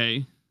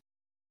Sasuke.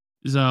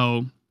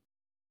 So,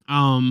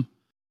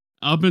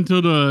 up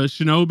until the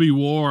Shinobi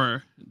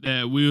War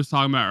that we was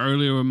talking about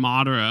earlier with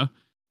Madara,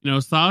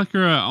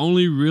 Sakura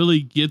only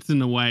really gets in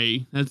the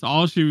way. That's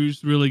all she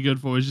was really good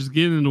for, is just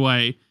getting in the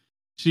way.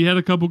 She had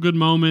a couple good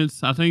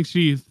moments. I think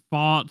she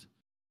fought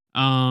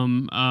Sasori.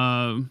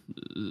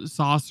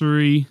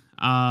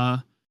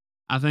 I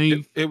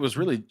think it was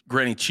really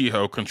Granny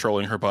Chiho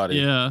controlling her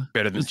body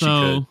better than she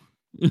could.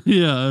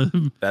 Yeah.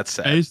 That's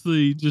sad.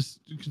 Basically just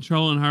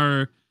controlling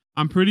her.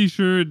 I'm pretty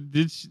sure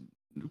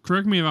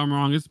correct me if I'm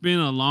wrong, it's been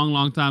a long,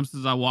 long time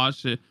since I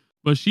watched it,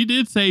 but she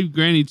did save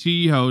Granny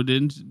Chiho,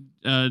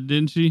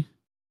 didn't she?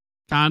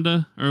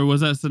 Kinda? Or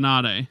was that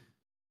Tsunade?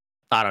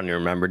 I don't even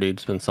remember, dude.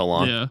 It's been so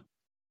long. Yeah.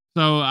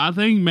 So I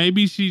think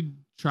maybe she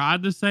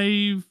tried to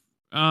save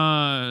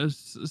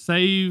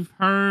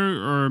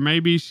her, or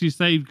maybe she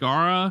saved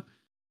Gaara.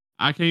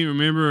 I can't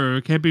remember,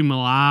 or kept him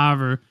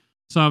alive or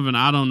something.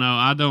 I don't know.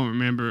 I don't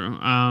remember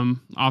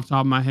off the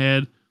top of my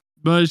head.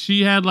 But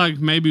she had like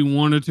maybe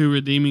one or two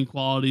redeeming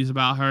qualities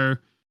about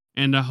her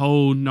and the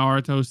whole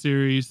Naruto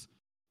series.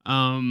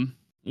 One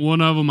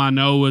of them I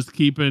know was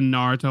keeping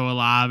Naruto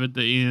alive at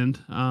the end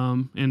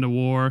in the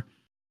war.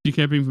 She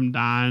kept him from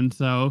dying.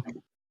 So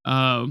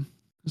I'm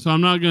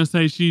not going to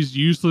say she's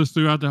useless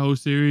throughout the whole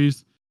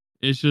series.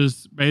 It's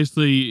just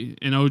basically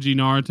in OG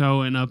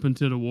Naruto and up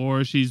until the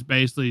war, she's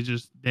basically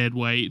just dead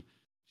weight.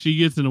 She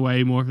gets in the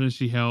way more than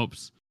she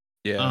helps.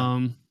 Yeah.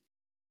 I'm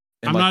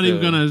not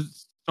even going to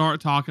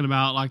start talking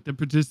about like the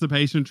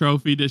participation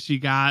trophy that she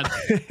got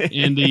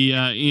in the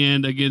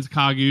end against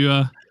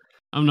Kaguya.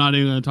 I'm not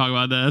even going to talk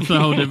about that. That's a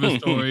whole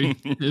different story.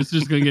 It's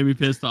just going to get me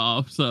pissed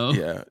off. So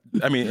yeah,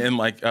 I mean, and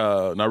like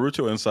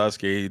Naruto and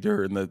Sasuke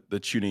during the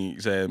tuning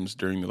exams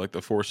during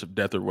the Force of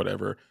Death or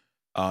whatever,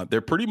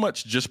 they're pretty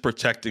much just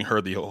protecting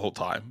her the whole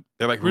time.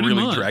 They're like pretty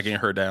really much dragging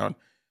her down.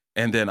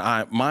 And then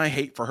my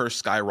hate for her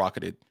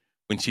skyrocketed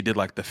when she did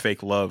like the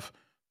fake love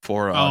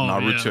for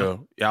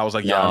Naruto. Yeah, I was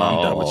like, yeah,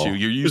 I'm done with you.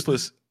 You're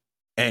useless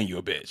and you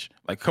a bitch.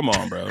 Like, come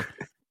on, bro.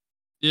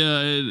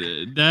 Yeah,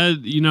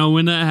 that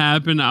when that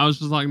happened, I was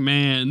just like,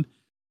 man,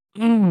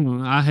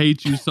 I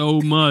hate you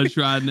so much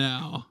right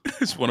now. I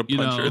just want to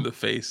punch her in the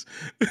face.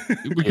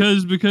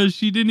 because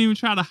she didn't even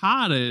try to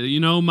hide it.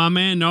 My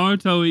man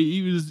Naruto,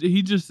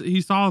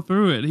 he saw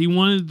through it. He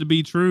wanted it to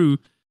be true,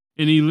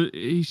 and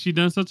she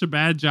done such a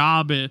bad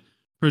job at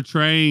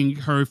portraying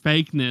her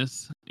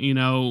fakeness.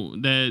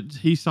 That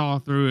he saw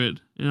through it,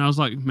 and I was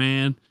like,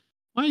 man,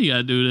 why you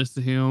gotta do this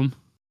to him?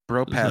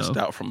 Bro passed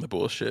out from the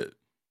bullshit.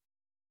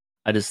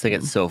 I just think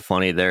it's so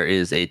funny. There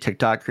is a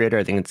TikTok creator,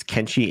 I think it's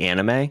Kenshi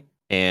Anime,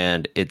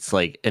 and it's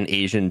like an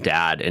Asian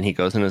dad, and he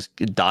goes on his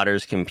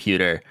daughter's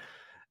computer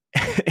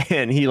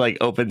and he like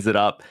opens it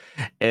up,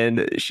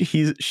 and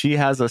she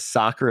has a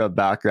Sakura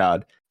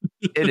background.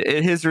 And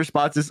his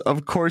response is,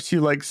 "Of course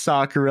you like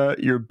Sakura,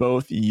 you're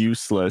both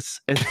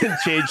useless," and then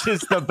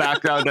changes the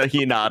background to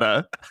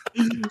Hinata.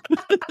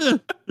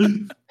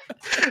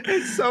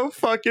 It's so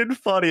fucking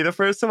funny. The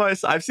first time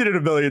I've seen it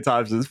a million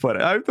times. It's funny.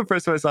 The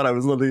first time I saw it, I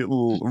was literally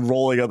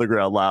rolling on the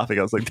ground laughing.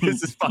 I was like,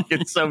 "This is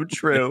fucking so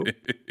true."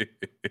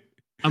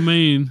 I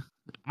mean,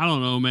 I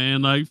don't know,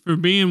 man. Like, for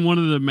being one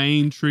of the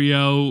main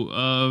trio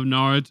of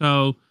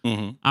Naruto,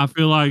 I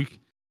feel like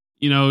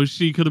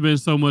she could have been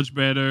so much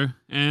better.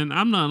 And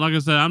I'm not, like I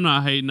said, I'm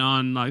not hating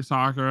on like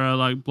Sakura,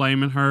 like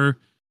blaming her.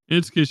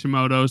 It's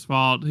Kishimoto's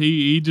fault.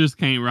 He just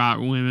can't write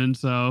women,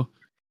 so.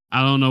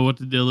 I don't know what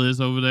the deal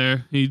is over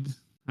there. He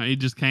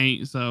just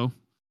can't. So,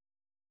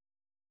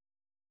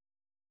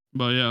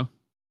 but yeah,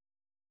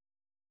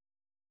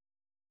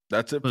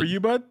 that's it for you,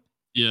 bud.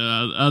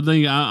 Yeah, I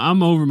think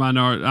I'm over my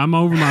I'm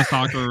over my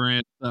soccer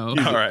rant. So,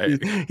 all right,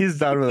 he's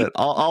done with it.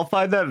 I'll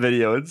find that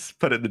video and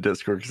put it in the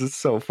Discord because it's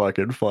so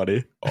fucking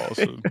funny.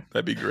 Awesome,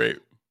 that'd be great.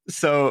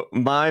 So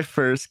my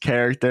first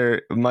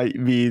character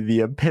might be the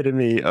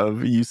epitome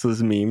of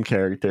useless meme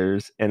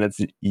characters, and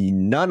it's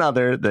none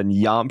other than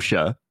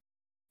Yamcha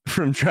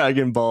from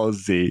Dragon Ball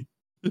Z.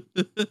 A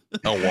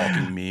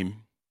walking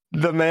meme.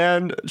 The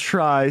man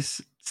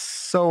tries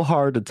so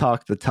hard to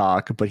talk the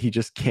talk, but he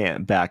just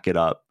can't back it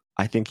up.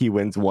 I think he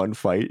wins one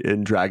fight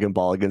in Dragon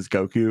Ball against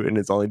Goku, and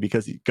it's only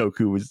because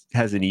Goku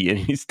hasn't eaten.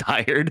 He's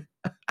tired.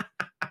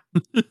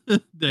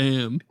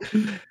 Damn.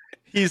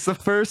 He's the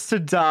first to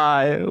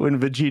die when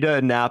Vegeta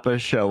and Nappa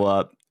show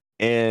up,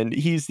 and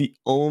he's the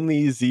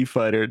only Z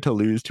fighter to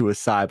lose to a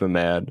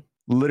Cyberman.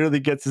 Literally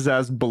gets his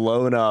ass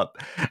blown up,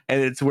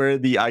 and it's where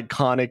the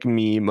iconic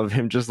meme of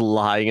him just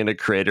lying in a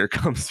crater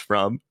comes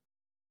from.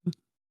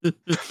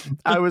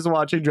 I was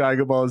watching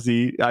Dragon Ball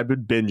Z. I've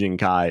been binging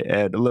Kai,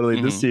 and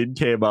literally the scene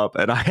came up,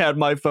 and I had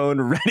my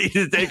phone ready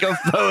to take a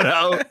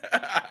photo.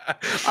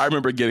 I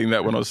remember getting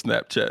that one on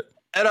Snapchat,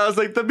 and I was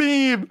like, the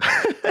meme.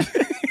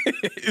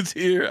 It's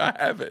here. I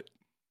have it.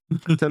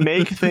 To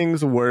make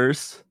things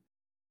worse,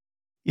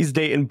 he's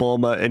dating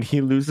Bulma, and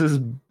he loses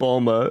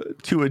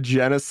Bulma to a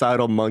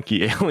genocidal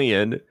monkey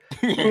alien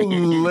who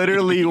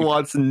literally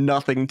wants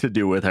nothing to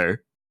do with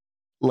her.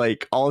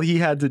 Like, all he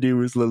had to do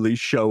was literally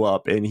show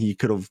up, and he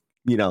could have,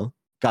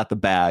 got the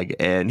bag,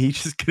 and he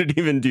just couldn't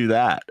even do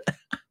that.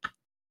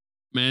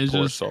 Man's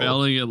just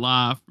spelling it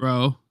live,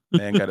 bro.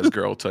 Man got his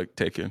girl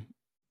taken.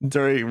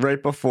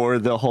 Right before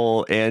the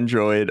whole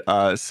android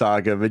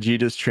saga,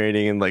 Vegeta's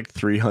training in like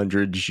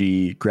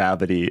 300G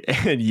gravity,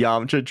 and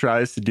Yamcha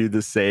tries to do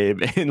the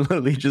same and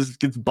literally just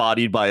gets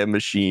bodied by a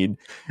machine.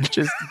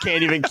 Just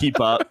can't even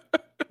keep up.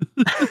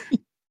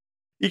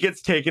 He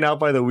gets taken out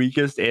by the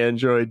weakest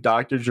android,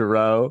 Dr.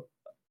 Gero.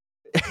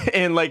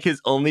 And like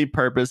his only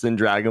purpose in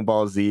Dragon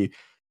Ball Z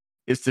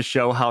is to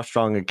show how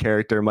strong a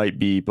character might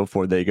be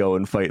before they go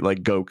and fight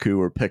like Goku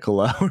or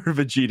Piccolo or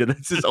Vegeta.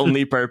 That's his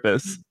only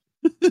purpose.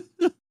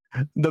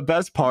 The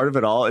best part of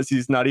it all is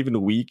he's not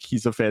even weak.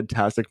 He's a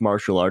fantastic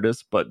martial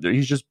artist, but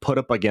he's just put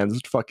up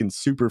against fucking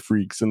super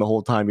freaks, and the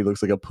whole time he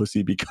looks like a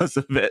pussy because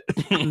of it.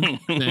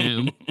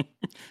 Damn.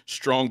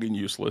 Strong and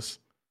useless.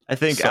 I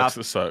think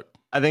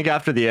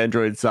after the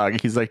android saga,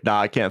 he's like,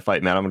 nah, I can't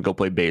fight, man. I'm gonna go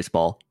play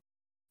baseball.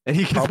 And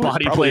he gets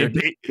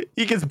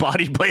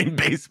body playing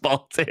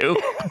baseball too.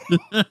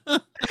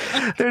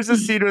 There's a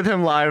scene with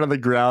him lying on the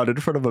ground in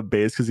front of a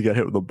base because he got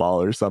hit with a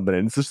ball or something,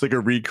 and it's just like a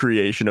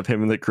recreation of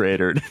him in the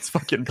crater, and it's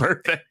fucking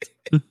perfect.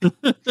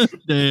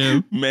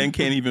 Damn. Man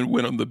can't even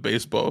win on the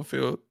baseball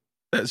field.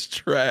 That's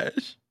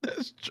trash.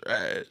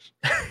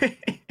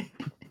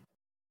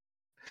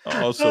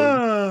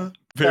 Awesome.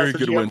 Very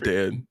good one,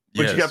 Dan.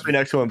 What you got for your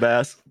next one,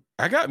 Bass?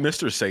 I got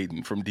Mr.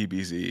 Satan from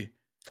DBZ.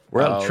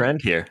 We're on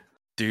trend here.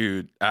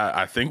 Dude,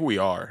 I think we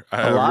are.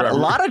 A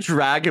lot of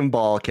Dragon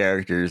Ball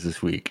characters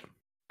this week.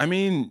 I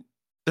mean,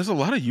 there's a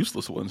lot of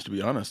useless ones, to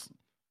be honest.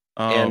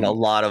 And a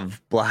lot of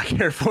Black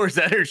Air Force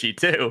energy,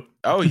 too.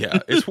 Oh, yeah.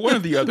 It's one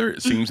of the other,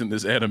 it seems, in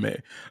this anime.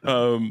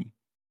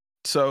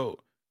 So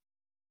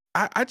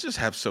I just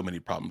have so many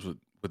problems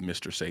with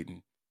Mr.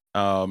 Satan.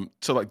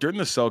 So, like, during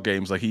the Cell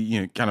games, like,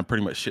 he kind of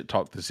pretty much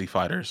shit-talked the Z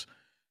Fighters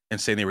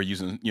and saying they were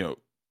using,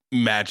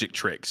 magic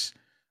tricks.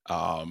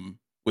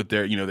 With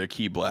their, their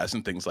ki blasts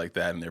and things like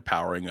that, and they're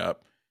powering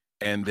up.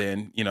 And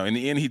then, in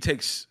the end, he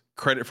takes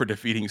credit for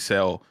defeating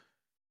Cell.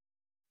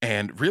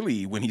 And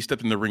really, when he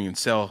stepped in the ring in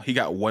Cell, he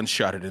got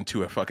one-shotted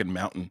into a fucking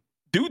mountain.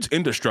 Dude's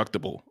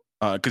indestructible.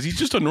 because he's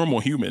just a normal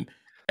human.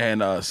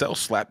 And Cell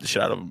slapped the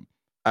shit out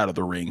of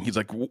the ring. He's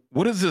like,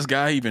 "What is this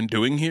guy even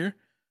doing here?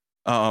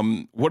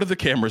 What are the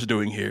cameras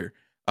doing here?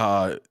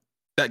 That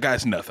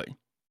guy's nothing."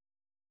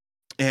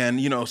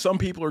 And some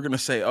people are gonna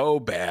say, "Oh,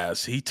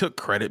 Baz, he took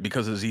credit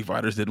because the Z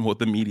Fighters didn't want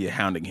the media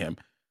hounding him."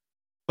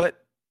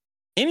 But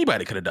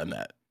anybody could have done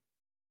that.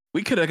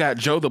 We could have got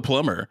Joe the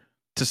plumber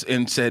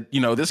and said,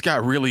 this guy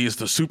really is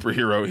the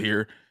superhero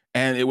here,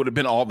 and it would have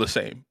been all the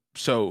same.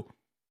 So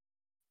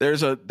he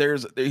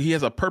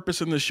has a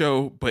purpose in the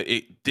show, but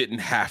it didn't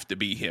have to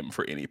be him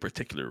for any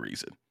particular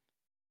reason.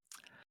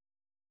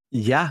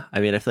 Yeah,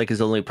 I mean, I feel like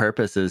his only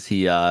purpose is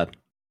he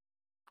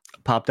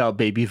popped out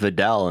Baby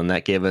Videl, and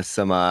that gave us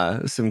some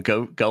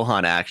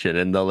Gohan action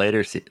in the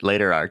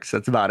later arcs.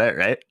 That's about it,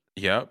 right?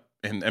 Yep.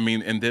 And I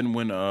mean, and then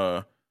when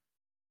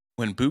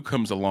Boo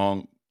comes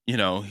along, he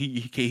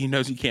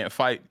knows he can't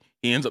fight.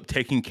 He ends up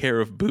taking care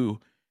of Boo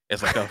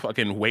as like a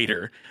fucking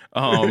waiter,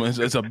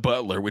 as a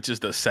butler, which is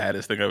the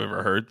saddest thing I've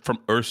ever heard, from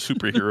Earth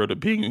superhero to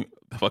being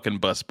the fucking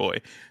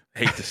busboy.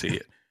 Hate to see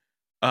it.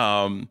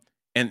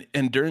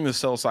 And during the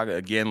Cell Saga,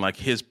 again, like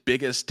his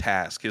biggest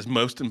task, his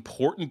most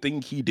important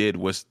thing he did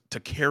was to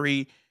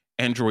carry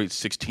Android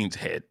 16's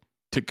head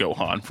to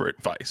Gohan for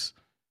advice.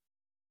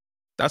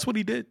 That's what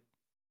he did.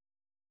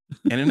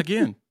 And then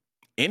again,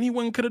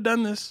 anyone could have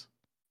done this.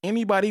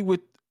 Anybody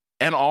with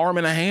an arm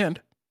and a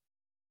hand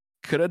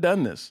could have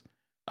done this.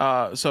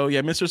 So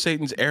yeah, Mr.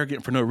 Satan's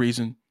arrogant for no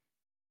reason.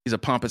 He's a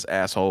pompous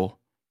asshole.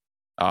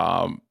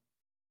 The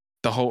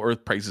whole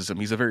earth praises him.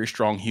 He's a very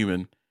strong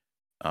human,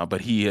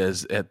 but he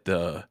is at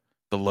the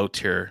low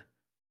tier,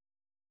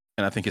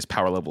 and I think his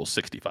power level is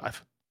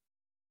 65.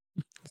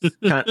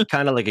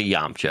 kind of like a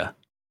Yamcha.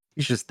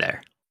 He's just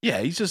there. Yeah,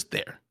 he's just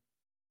there.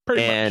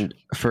 Pretty and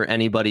much. For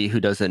anybody who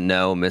doesn't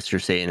know,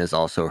 Mr. Satan is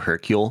also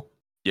Hercule.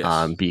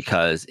 Yes.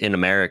 Because in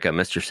America,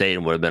 Mr.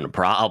 Satan would have been a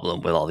problem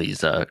with all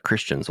these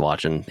Christians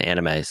watching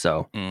anime.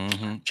 So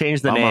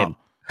change the name.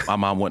 My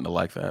mom wouldn't have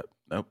liked that.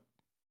 Nope.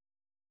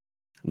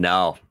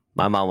 No,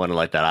 my mom wouldn't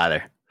like that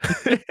either.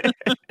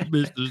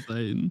 Mr.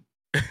 Satan.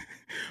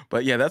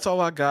 But yeah, that's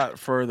all I got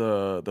for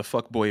the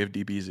fuckboy of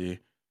DBZ.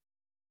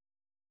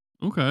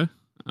 Okay.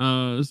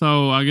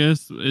 So I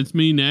guess it's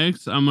me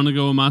next. I'm gonna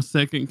go with my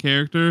second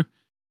character,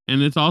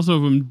 and it's also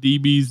from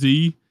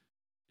DBZ.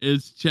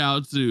 It's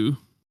Chaozu.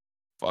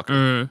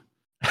 Fucker.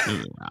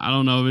 I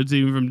don't know if it's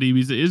even from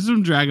DBZ. It's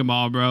from Dragon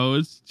Ball, bro.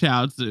 It's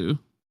Chaozu.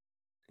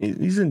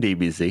 He's in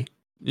DBZ.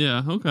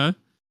 Yeah. Okay.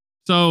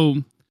 So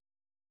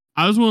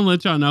I just want to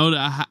let y'all know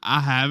that I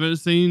haven't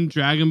seen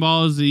Dragon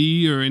Ball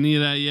Z or any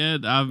of that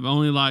yet. I've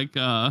only like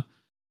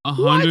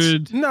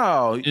 100.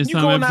 No, you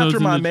going after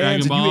my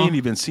man and you ain't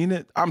even seen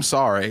it. I'm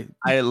sorry.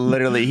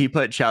 He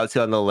put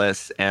Chaozu on the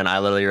list, and I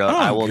literally wrote,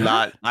 I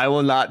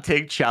will not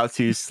take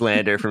Chaozu's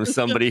slander from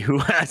somebody who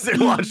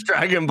hasn't watched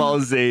Dragon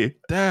Ball Z.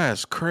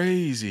 That's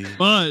crazy.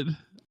 But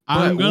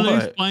I'm gonna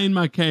explain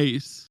my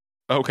case.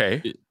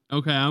 Okay,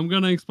 I'm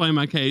gonna explain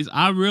my case.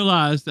 I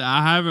realized that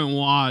I haven't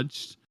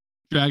watched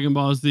Dragon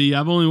Ball Z.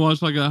 I've only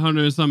watched like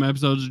 100 and some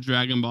episodes of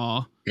Dragon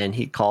Ball. And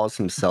he calls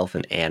himself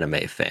an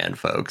anime fan,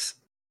 folks.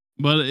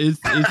 But it's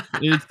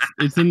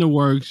in the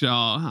works,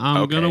 y'all.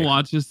 I'm gonna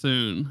watch it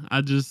soon.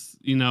 I just,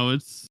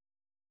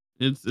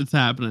 it's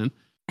happening.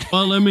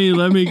 But let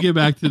me get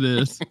back to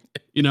this.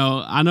 I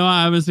know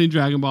I haven't seen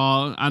Dragon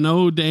Ball. I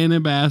know Dan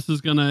and Bass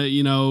is gonna,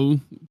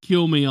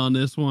 kill me on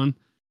this one.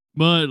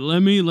 But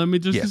let me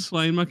just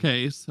explain my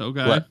case,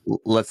 okay?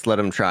 Let's let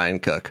him try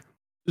and cook.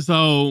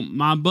 So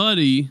my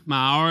buddy,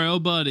 my RL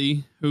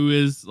buddy, who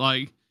is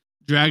like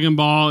Dragon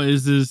Ball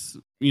is this,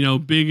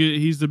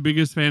 he's the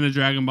biggest fan of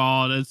Dragon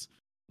Ball. That's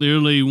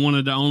literally one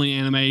of the only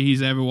anime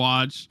he's ever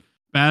watched.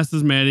 Bass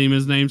has met him.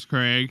 His name's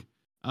Craig.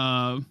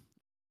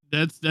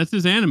 That's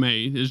his anime.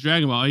 Is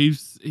Dragon Ball. He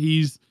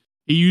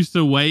used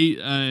to wait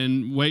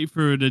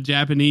for the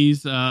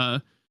Japanese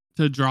to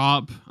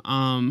drop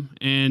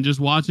and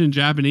just watching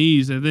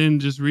Japanese and then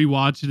just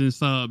rewatch it and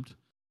subbed.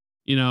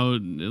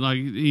 Like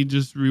he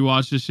just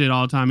rewatches shit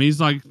all the time. He's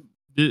like,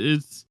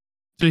 it's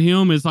to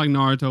him, it's like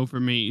Naruto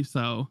for me.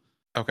 So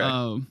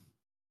okay.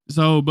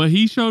 But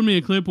he showed me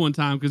a clip one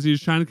time because he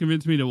was trying to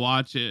convince me to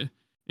watch it.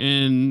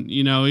 And,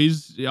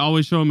 he's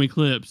always showing me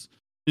clips.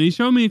 And he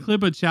showed me a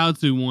clip of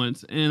Chaozu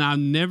once, and I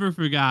never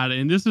forgot it.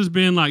 And this has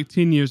been like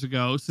 10 years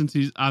ago since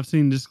I've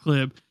seen this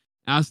clip.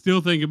 I still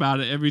think about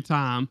it every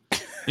time.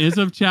 It's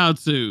of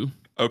Chaozu.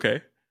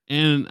 Okay.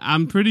 And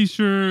I'm pretty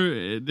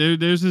sure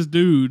there's this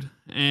dude,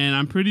 and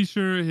I'm pretty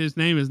sure his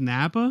name is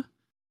Nappa,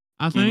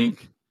 I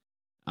think.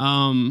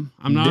 I'm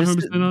not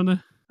 100% on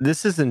that.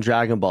 This is in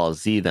Dragon Ball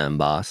Z then,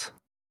 boss.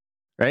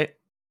 Right?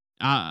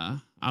 I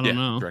don't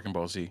know. Dragon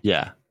Ball Z.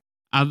 Yeah.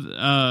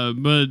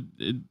 But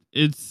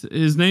it's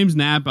his name's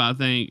Nappa, I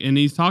think, and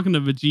he's talking to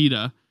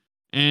Vegeta,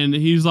 and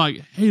he's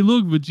like, "Hey,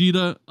 look,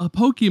 Vegeta, a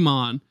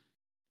Pokemon."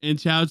 And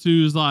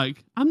Chaozu's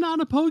like, "I'm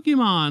not a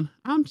Pokemon.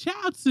 I'm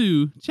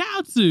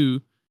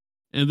Chaozu."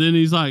 And then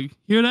he's like,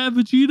 "Hear that,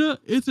 Vegeta?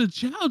 It's a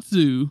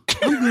Chaozu.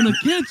 I'm gonna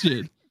catch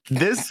it."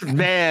 This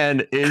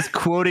man is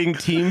quoting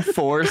Team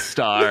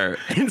 4-Star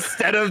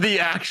instead of the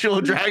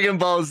actual Dragon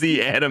Ball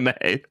Z anime.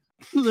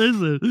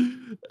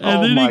 Listen,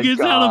 and then he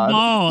gets out a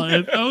ball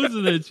and throws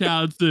it at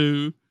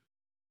Chaozu.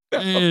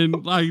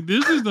 And like,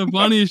 this is the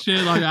funniest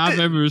shit like I've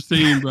ever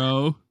seen,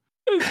 bro.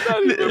 It's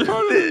not even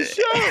part of the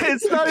show.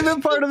 It's not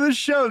even part of the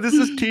show. This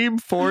is Team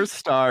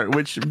 4-Star,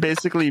 which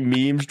basically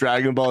memes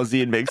Dragon Ball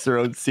Z and makes their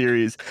own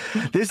series.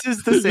 This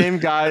is the same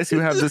guys who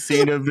have the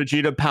scene of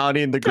Vegeta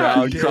pounding the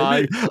ground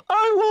crying,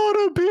 I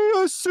want to be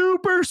a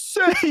Super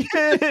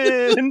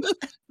Saiyan.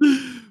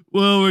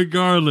 Well,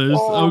 regardless,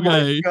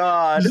 okay. My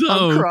God,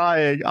 so, I'm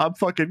crying. I'm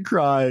fucking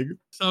crying.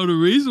 So the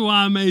reason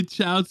why I made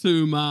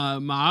Chaozu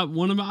my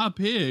one of my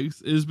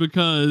picks is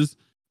because,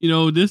 you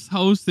know, this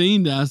whole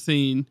scene that I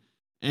seen.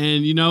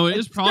 And you know,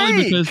 it's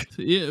probably fake.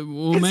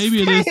 Because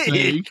maybe fake. It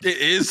is fake. It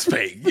is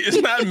fake. It's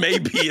not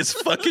maybe. It's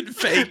fucking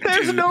fake.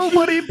 There's dude.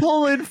 nobody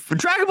pulling.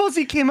 Dragon Ball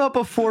Z came out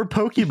before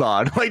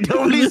Pokemon. Like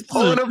nobody's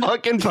pulling a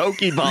fucking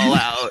Pokeball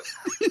out.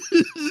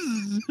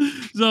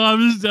 So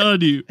I'm just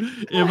telling you,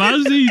 if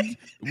I see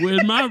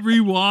with my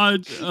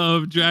rewatch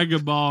of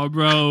Dragon Ball,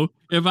 bro,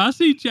 if I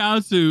see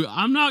Chaozu,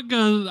 I'm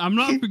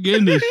not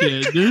forgetting this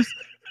shit.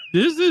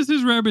 This is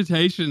his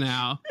reputation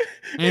now.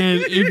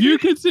 And if you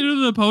consider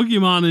the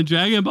Pokemon in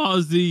Dragon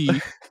Ball Z,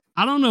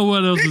 I don't know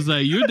what else to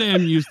say. You're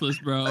damn useless,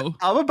 bro.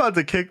 I'm about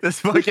to kick this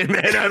fucking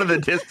man out of the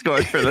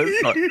Discord for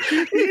this one.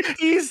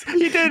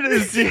 He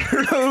did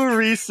zero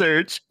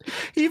research.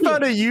 He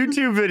found a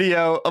YouTube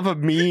video of a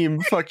meme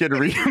fucking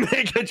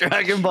remake of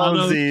Dragon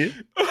Ball Z.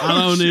 I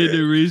don't need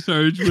to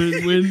research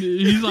when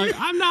he's like,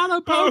 I'm not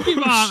a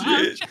Pokemon.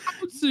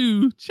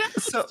 I'm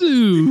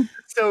Chaozu.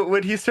 So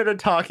when he started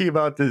talking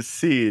about this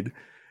scene,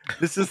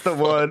 this is the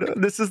one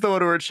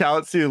where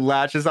Chaozu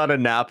latches onto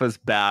Nappa's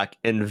back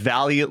and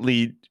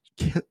valiantly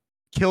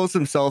kills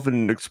himself in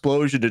an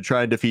explosion to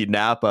try and defeat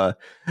Nappa,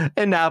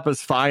 and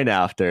Nappa's fine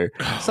after.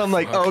 So I'm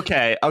like,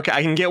 okay, I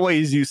can get why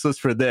he's useless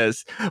for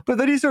this, but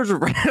then he starts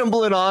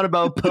rambling on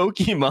about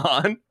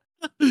Pokemon.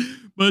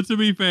 But to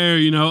be fair,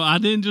 you know, I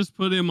didn't just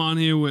put him on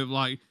here with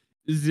like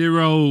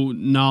zero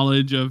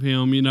knowledge of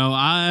him. You know,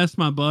 I asked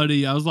my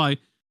buddy, I was like,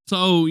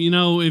 so, you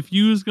know, if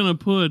you was gonna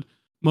put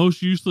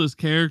most useless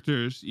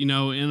characters, you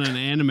know, in an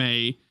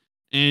anime,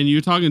 and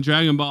you're talking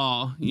Dragon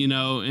Ball, you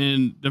know,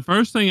 and the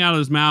first thing out of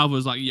his mouth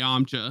was like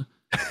Yamcha.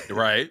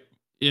 Right.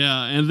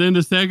 Yeah. And then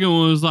the second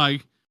one was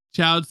like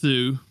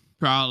Chaozu,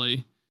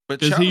 probably.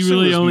 Because he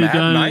really only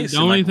done, the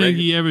only thing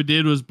he ever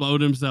did was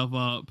bloat himself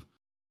up.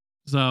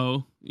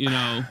 So, you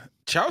know.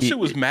 Chaozu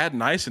was mad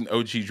nice in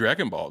OG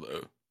Dragon Ball,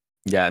 though.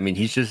 Yeah, I mean,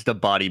 he's just a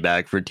body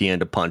bag for Tien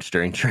to punch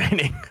during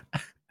training.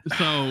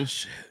 So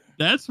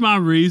that's my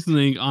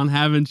reasoning on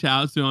having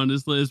Chaozu on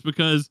this list,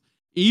 because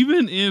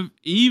even if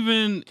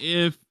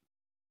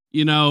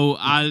you know,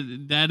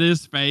 that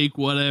is fake,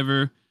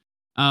 whatever,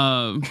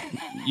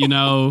 you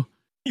know,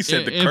 he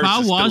said the if curse I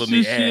is watch still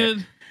in this the air.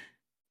 shit,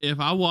 if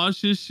I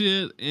watch this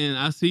shit and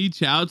I see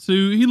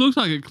Chaozu, he looks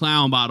like a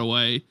clown, by the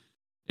way.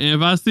 And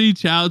if I see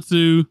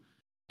Chaozu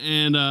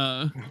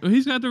and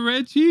he's got the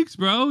red cheeks,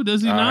 bro,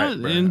 does he not?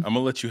 Right, and I'm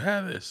gonna let you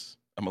have this.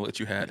 I'm not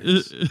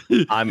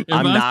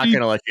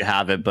gonna let you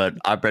have it, but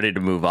I'm ready to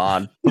move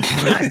on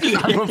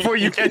before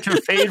you catch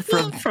a fade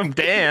from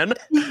Dan.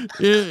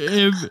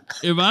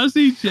 If I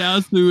see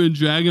Chaozu in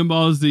Dragon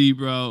Ball Z,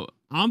 bro,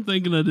 I'm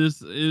thinking of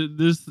this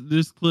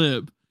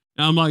clip.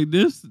 And I'm like,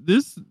 this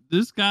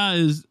guy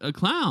is a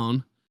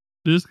clown.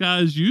 This guy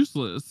is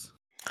useless.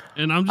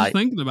 And I'm just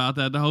thinking about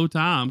that the whole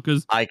time,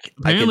 because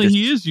apparently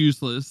he is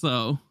useless.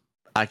 So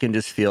I can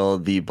just feel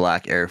the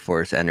Black Air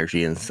Force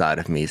energy inside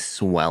of me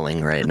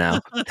swelling right now.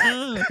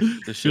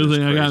 This shit is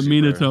crazy, I got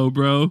Minato,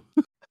 bro.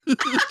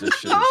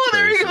 Oh,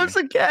 there he goes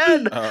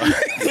again.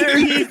 There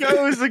he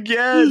goes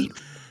again.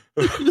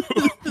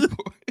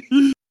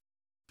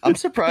 I'm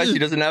surprised he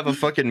doesn't have a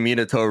fucking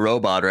Minato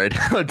robot right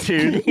now,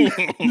 dude.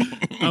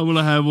 I will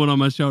have one on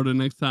my shoulder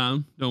next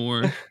time. Don't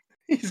worry.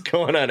 He's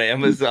going on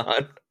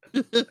Amazon.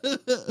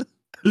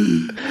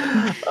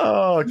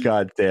 Oh,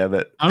 god damn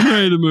it. I'm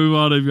ready to move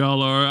on if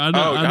y'all are. I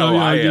know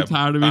y'all get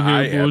tired of me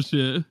hearing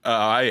bullshit.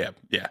 I am.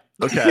 Yeah.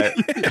 Okay.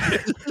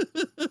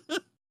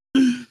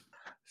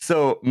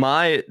 So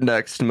my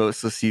next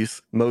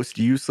most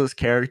useless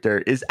character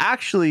is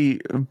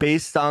actually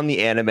based on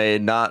the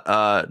anime, not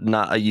a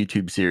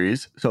YouTube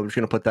series. So I'm just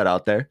gonna put that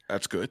out there.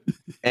 That's good.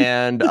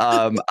 And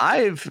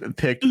I've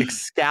picked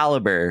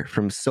Excalibur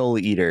from Soul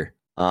Eater.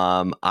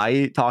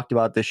 I talked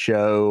about this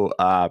show,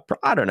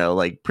 I don't know,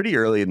 like pretty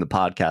early in the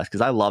podcast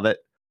because I love it,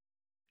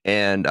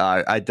 and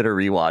I did a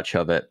rewatch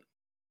of it.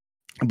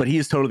 But he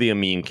is totally a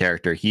meme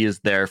character. He is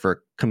there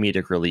for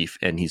comedic relief,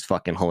 and he's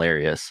fucking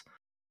hilarious.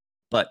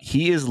 But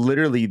he is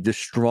literally the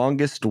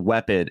strongest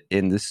weapon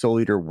in the Soul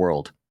Eater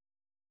world.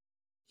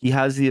 He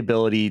has the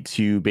ability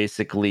to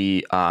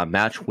basically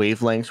match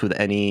wavelengths with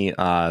any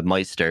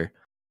Meister,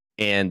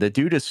 and the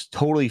dude is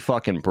totally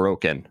fucking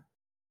broken.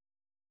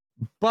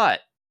 But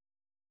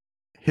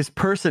his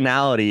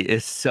personality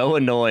is so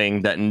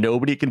annoying that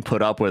nobody can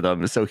put up with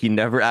him. So he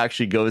never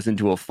actually goes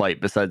into a fight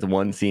besides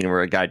one scene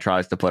where a guy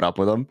tries to put up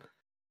with him.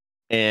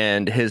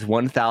 And his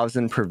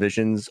 1,000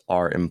 provisions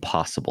are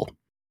impossible.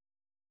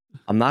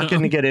 I'm not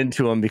going to get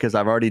into them because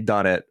I've already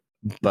done it.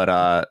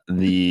 But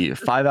the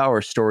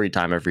 5-hour story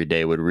time every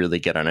day would really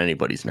get on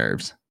anybody's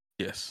nerves.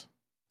 Yes.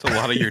 It's a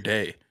lot of your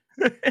day.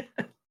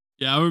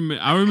 Yeah,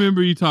 I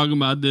remember you talking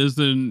about this,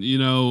 and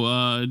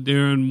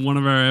during one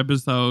of our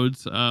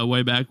episodes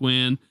way back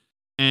when,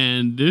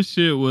 and this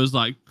shit was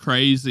like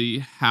crazy.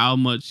 How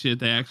much shit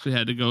they actually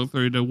had to go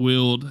through to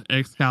wield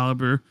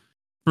Excalibur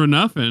for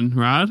nothing,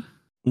 right?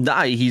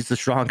 Nah, he's the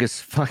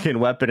strongest fucking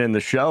weapon in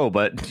the show,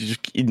 but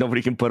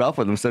nobody can put up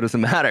with him, so it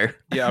doesn't matter.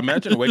 Yeah,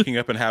 imagine waking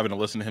up and having to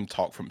listen to him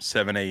talk from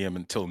 7 a.m.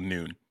 until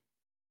noon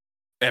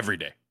every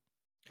day.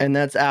 And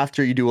that's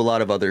after you do a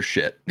lot of other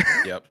shit.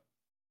 Yep.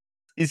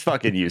 He's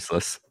fucking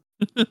useless.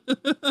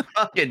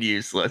 Fucking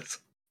useless.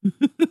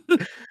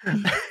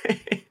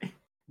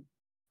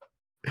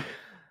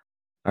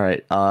 All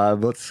right,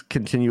 let's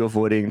continue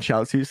avoiding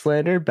Chaozu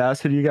slander.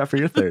 Bass, who do you got for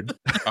your third?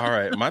 All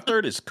right, my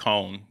third is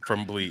Cone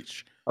from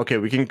Bleach. Okay,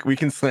 we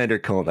can slander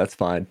Cone. That's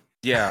fine.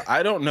 Yeah,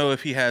 I don't know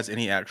if he has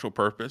any actual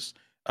purpose.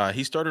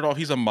 He started off,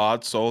 he's a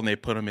mod soul, and they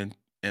put him in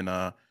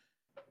the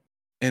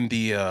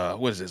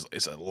what is this?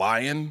 It's a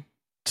lion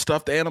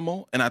stuffed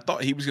animal, and I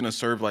thought he was gonna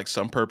serve like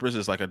some purpose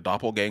as like a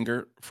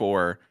doppelganger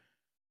for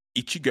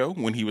Ichigo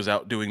when he was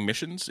out doing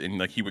missions, and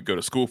like he would go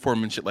to school for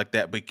him and shit like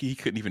that. But he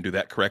couldn't even do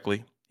that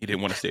correctly. He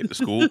didn't want to stay at the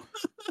school.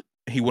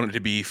 He wanted to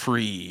be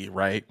free,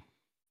 right?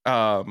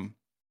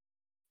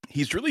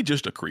 He's really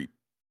just a creep.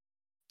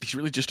 He's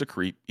really just a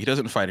creep. He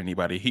doesn't fight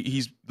anybody.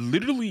 He's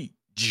literally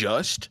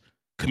just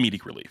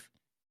comedic relief.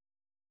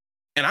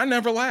 And I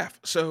never laugh.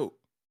 So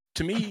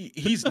to me,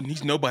 he's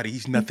nobody.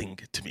 He's nothing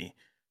to me.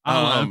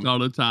 I laugh all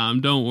the time.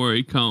 Don't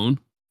worry, Cone.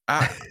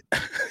 I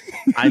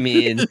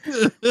mean,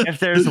 if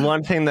there's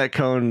one thing that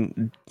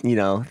Cone,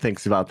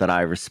 thinks about that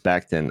I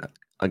respect and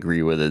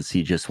agree with, is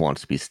he just wants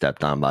to be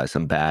stepped on by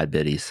some bad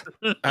biddies.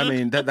 I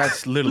mean,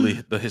 that's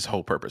literally his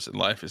whole purpose in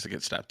life is to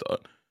get stepped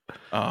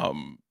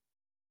on.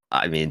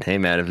 I mean, hey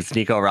man, if it's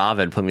Nico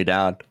Robin, put me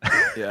down.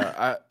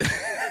 Yeah,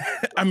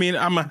 I mean,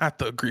 I'm gonna have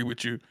to agree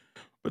with you.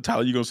 But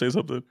Tyler, you gonna say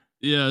something?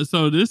 Yeah.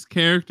 So this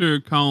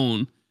character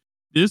Cone,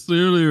 this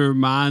literally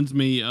reminds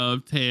me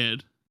of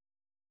Ted.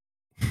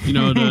 From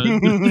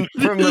the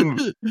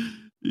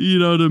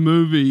the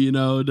movie.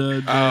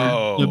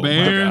 The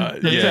bear,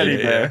 Teddy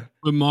Bear,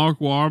 with Mark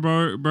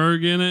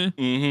Wahlberg in it.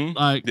 Mm-hmm.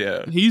 Like,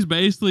 he's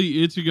basically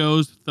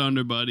Ichigo's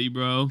Thunder Buddy,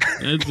 bro.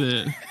 That's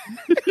it.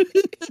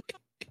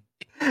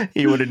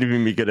 He wouldn't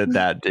even be good at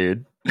that,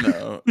 dude.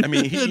 No, I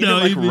mean he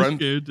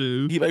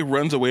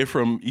runs away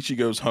from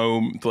Ichigo's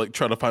home to like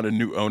try to find a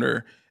new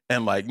owner,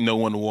 and like no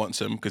one wants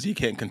him because he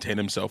can't contain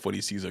himself when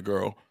he sees a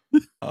girl.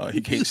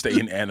 He can't stay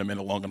inanimate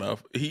long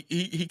enough.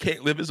 He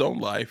can't live his own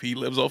life. He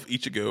lives off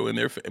Ichigo and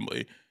their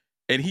family,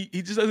 and he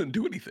just doesn't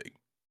do anything.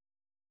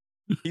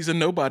 He's a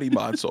nobody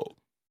mod soul.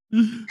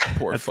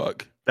 Poor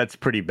fuck. That's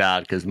pretty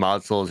bad because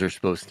mod souls are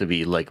supposed to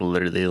be like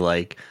literally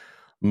like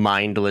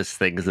mindless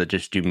things that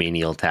just do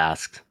menial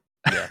tasks.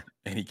 Yeah,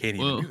 and he can't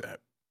even do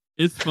that.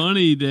 It's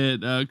funny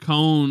that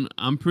Cone,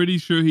 I'm pretty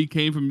sure he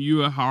came from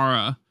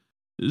Uehara.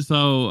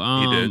 So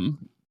he did.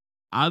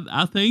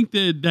 I think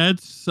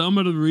that's some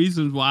of the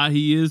reasons why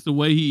he is the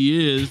way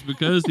he is,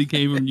 because he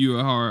came from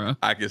Uehara.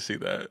 I can see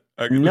that.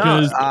 No,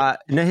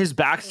 his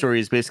backstory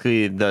is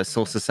basically the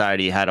Soul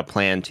Society had a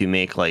plan to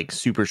make like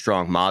super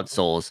strong mod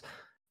souls,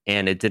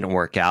 and it didn't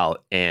work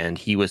out. And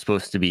he was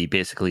supposed to be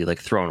basically like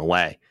thrown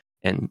away.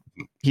 And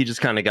he just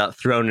kind of got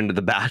thrown into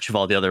the batch of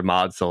all the other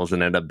mod souls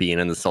and ended up being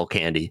in the soul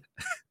candy.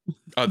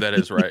 Oh, that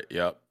is right.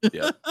 Yep.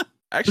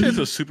 Actually, it's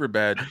a super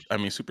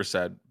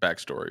sad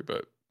backstory,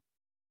 but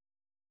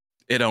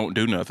it don't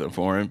do nothing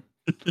for him.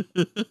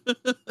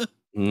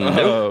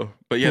 Nope.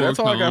 But yeah, Poor that's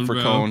all I got for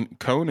bro. Cone.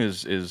 Cone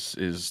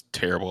is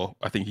terrible.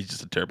 I think he's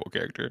just a terrible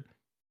character.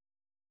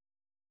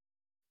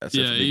 That's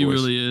it for me, he boys.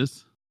 really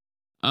is.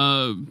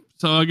 So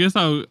I guess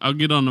I'll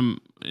get on them.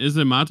 Is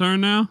it my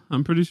turn now?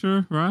 I'm pretty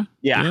sure, right?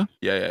 Yeah.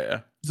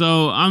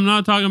 So I'm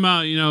not talking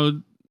about,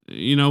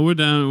 we're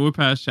done. We're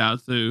past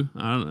Shiatsu.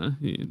 I don't know.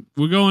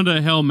 We're going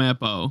to Hell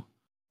Meppo.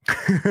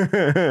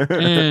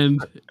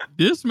 And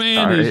this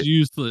man is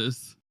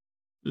useless.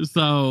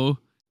 So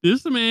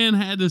this man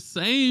had the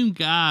same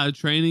guy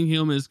training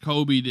him as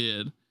Kobe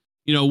did.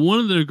 One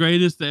of the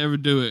greatest to ever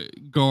do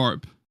it,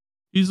 Garp.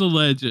 He's a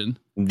legend.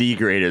 The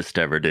greatest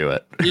to ever do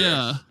it.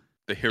 Yeah.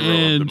 The hero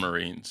of the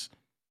Marines.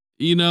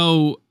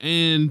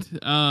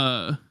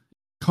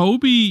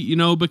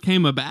 Kobe,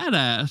 became a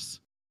badass.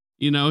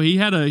 He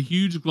had a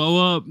huge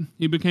glow up.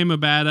 He became a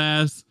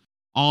badass,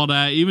 all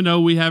that, even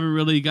though we haven't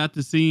really got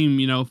to see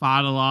him,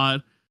 fight a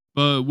lot,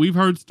 but we've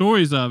heard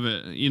stories of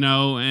it,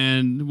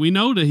 and we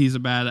know that he's a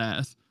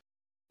badass.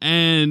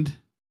 And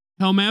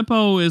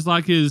Helmeppo is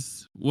like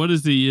his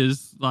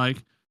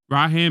like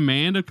right-hand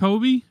man to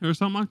Kobe or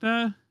something like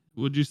that.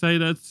 Would you say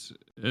that's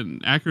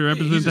an accurate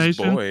representation? He's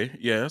his boy.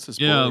 Yeah, that's his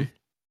boy.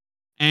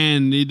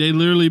 and they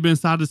literally been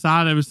side to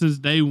side ever since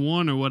day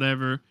one or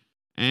whatever.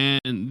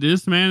 And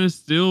this man is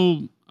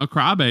still a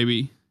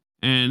crybaby,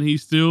 and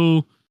he's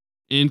still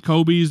in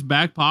Kobe's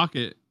back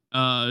pocket,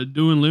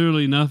 doing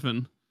literally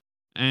nothing.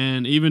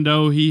 And even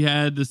though he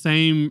had the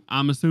same,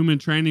 I'm assuming,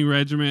 training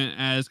regimen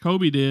as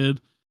Kobe did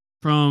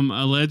from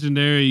a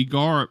legendary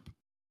GARP,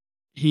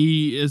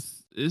 he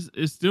is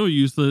still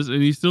useless,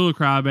 and he's still a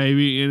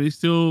crybaby, and he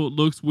still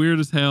looks weird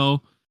as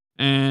hell.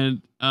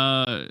 And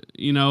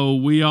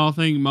we all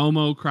think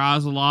Momo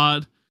cries a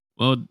lot.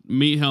 Well,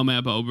 meet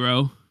Helmeppo,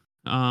 bro.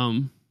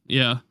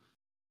 Yeah,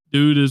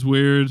 dude is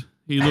weird.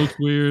 He looks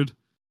weird,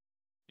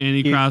 and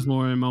he cries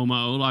more than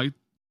Momo. Like,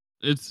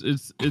 it's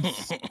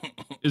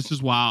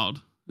just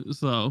wild.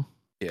 So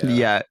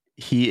yeah,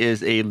 he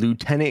is a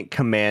lieutenant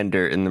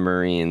commander in the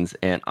Marines,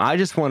 and I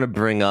just want to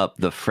bring up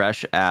the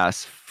fresh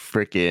ass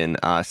freaking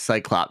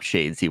Cyclops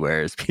shades he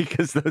wears,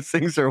 because those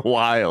things are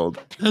wild.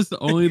 That's the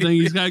only thing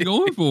he's got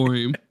going for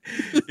him.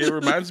 It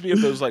reminds me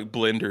of those like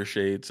blender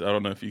shades. I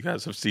don't know if you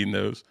guys have seen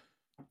those.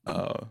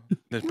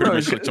 There's pretty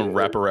much like some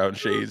wraparound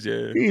shades.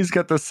 Yeah, he's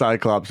got the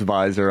Cyclops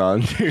visor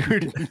on,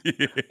 dude.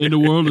 In the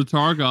world of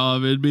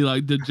Tarkov, it'd be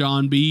like the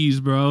John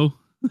B's, bro.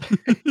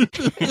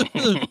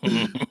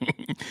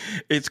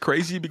 It's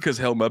crazy because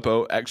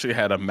Helmeppo actually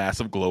had a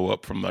massive glow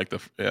up from like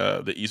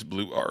the East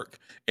Blue arc,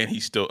 and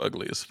he's still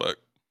ugly as fuck.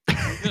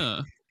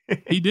 Yeah,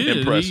 he did.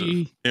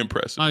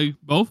 Impressive. Like,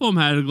 both of them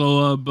had a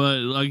glow up, but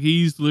like,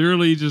 he's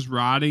literally just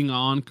riding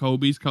on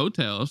Kobe's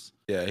coattails.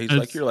 Yeah, he's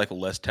like your like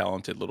less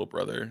talented little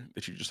brother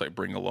that you just like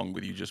bring along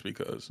with you just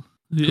because.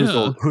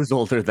 Yeah. Who's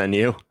older than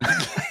you?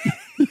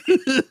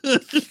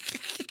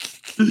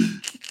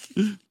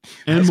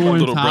 And that's more my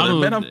little brother.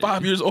 entitled. Man, I'm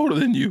 5 years older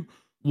than you.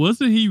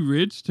 Wasn't he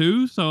rich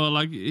too? So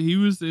like, he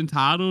was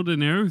entitled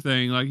and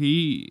everything. Like,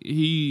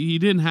 he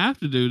didn't have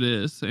to do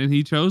this, and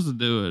he chose to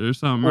do it or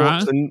something,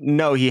 right?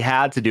 No, he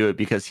had to do it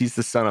because he's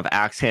the son of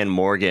Axehand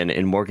Morgan,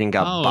 and Morgan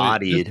got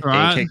bodied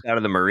and kicked out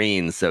of the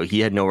Marines, so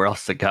he had nowhere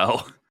else to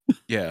go.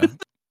 Yeah,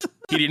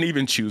 he didn't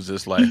even choose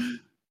this life.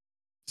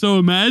 So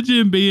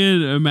imagine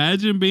being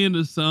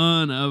the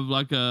son of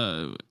like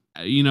a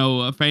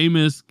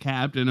famous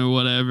captain or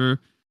whatever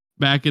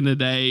back in the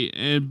day,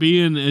 and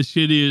being as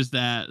shitty as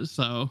that.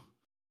 So,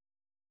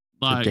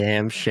 like,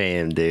 damn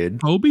shame,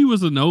 dude. Kobe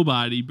was a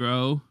nobody,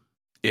 bro.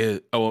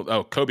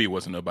 Kobe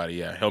was a nobody.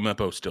 Yeah,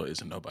 Helmeppo still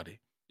is a nobody.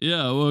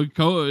 Yeah, well,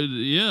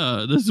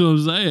 that's what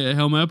I'm saying.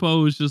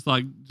 Helmeppo was just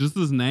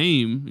his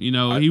name.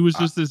 He was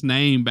just his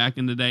name back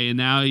in the day, and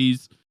now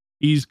he's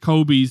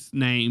Kobe's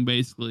name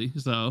basically.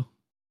 So,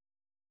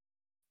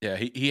 yeah,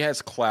 he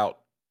has clout.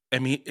 I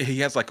mean, he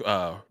has like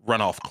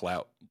runoff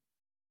clout.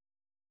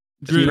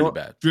 Drip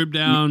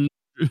down.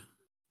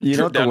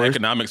 Drip down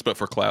economics, but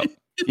for clout.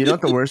 You know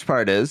what the worst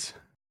part is?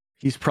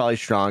 He's probably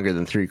stronger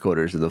than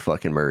 3/4 of the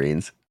fucking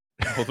Marines.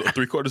 Well,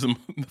 3/4 of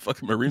the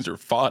fucking Marines are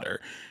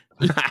fodder.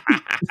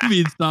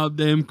 He'd stop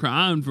damn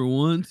crying for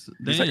once.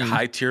 It's like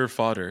high tier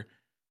fodder.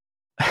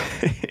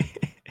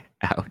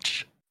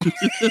 Ouch.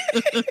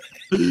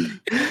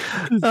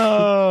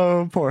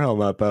 Oh, poor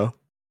Helmeppo.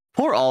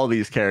 Poor all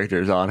these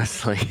characters,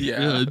 honestly.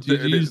 Yeah.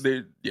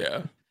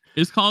 Yeah.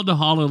 It's called the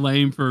Hall of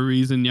Lame for a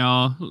reason,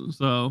 y'all.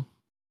 So.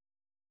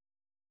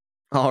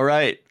 All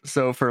right.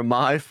 So for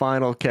my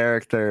final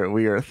character,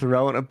 we are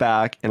throwing it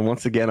back. And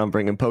once again, I'm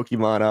bringing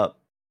Pokemon up.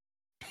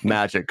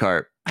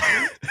 Magikarp.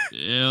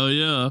 Hell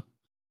yeah.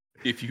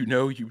 If you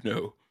know, you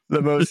know.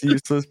 The most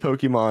useless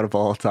Pokemon of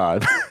all time.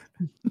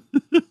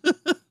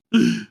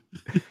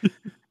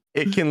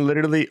 It can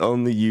literally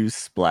only use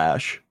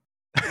Splash.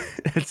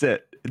 That's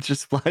it. It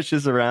just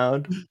splashes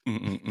around.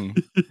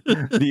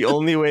 The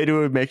only way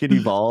to make it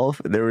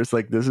evolve, there was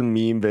like this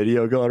meme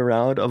video going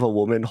around of a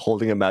woman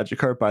holding a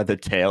Magikarp by the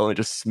tail and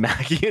just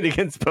smacking it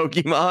against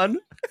Pokemon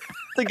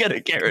to get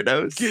a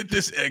Gyarados. Get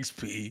this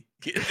XP.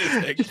 Get this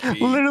XP.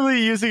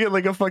 Literally using it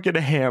like a fucking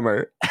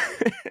hammer.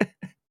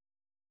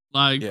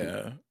 Like,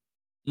 yeah.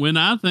 When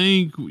I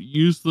think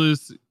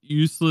useless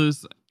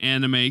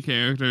anime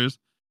characters,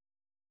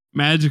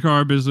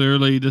 Magikarp is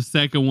literally the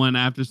second one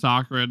after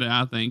Sakura that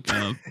I think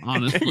of,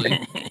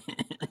 honestly.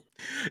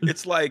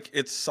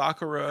 It's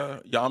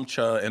Sakura,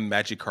 Yamcha, and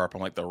Magikarp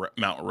on like the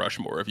Mount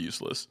Rushmore of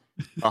useless.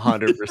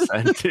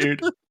 100%,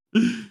 dude.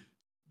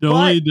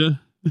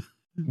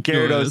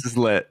 Gyarados is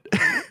lit.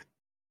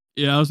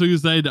 Yeah, I was going to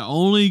say, the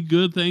only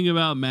good thing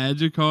about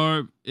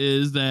Magikarp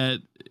is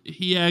that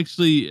he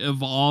actually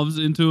evolves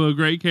into a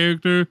great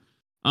character,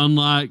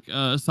 unlike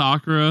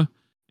Sakura.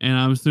 And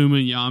I'm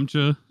assuming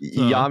Yamcha.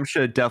 So.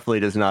 Yamcha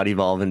definitely does not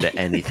evolve into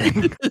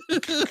anything.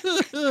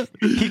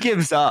 He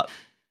gives up.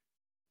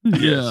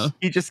 Yeah.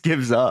 He just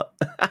gives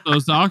up. So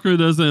Sakura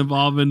doesn't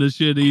evolve into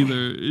shit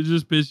either. It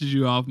just pisses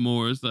you off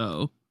more.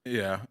 So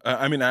yeah,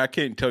 I mean, I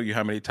can't tell you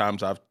how many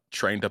times I've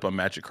trained up a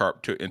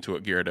Magikarp into a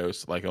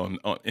Gyarados, like on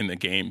in the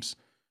games.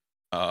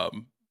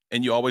 And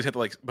you always have to,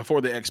 like,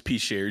 before the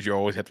XP shares, you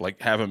always have to like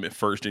have him at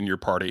first in your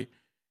party.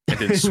 And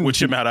then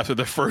switch him out after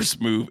the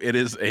first move. It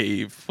was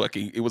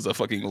a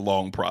fucking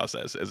long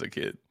process as a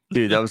kid.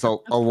 Dude, that was a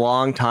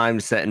long time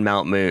spent in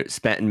Mount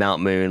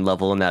Moon,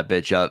 leveling that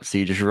bitch up. So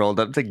you just rolled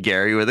up to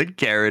Gary with a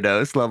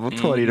Gyarados, level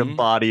 20, to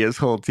body his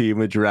whole team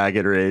with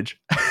Dragon Rage.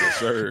 Yes,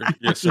 sir.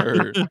 Yes,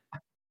 sir.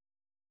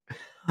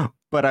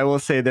 But I will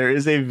say there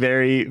is a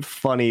very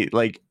funny,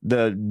 like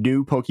the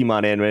new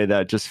Pokemon anime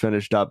that just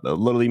finished up,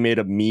 literally made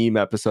a meme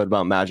episode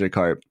about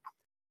Magikarp,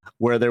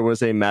 where there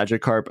was a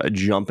Magikarp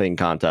jumping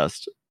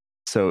contest.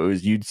 So it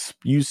was you'd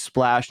use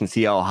Splash and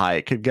see how high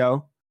it could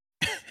go.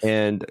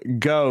 And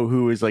Go,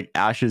 who is like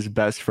Ash's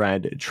best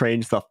friend,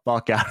 trains the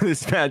fuck out of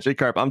this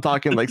Magikarp. I'm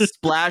talking like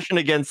splashing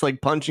against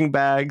like punching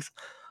bags,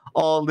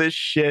 all this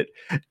shit.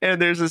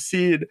 And there's a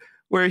scene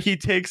where he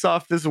takes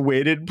off this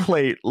weighted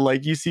plate,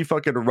 like you see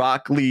fucking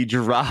Rock Lee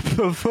drop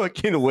the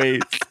fucking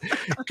weights.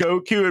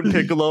 Goku and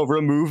Piccolo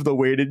remove the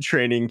weighted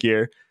training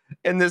gear,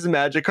 and this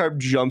Magikarp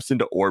jumps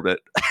into orbit.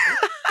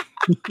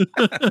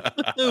 Wow.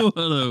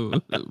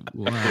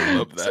 I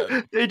love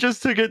that. They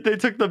just took it. They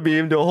took the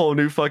meme to a whole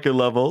new fucking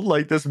level.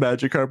 Like this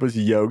Magikarp was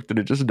yoked and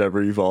it just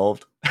never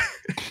evolved.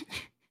 I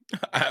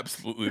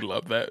absolutely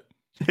love that.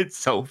 It's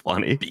so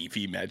funny.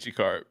 Beefy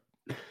Magikarp.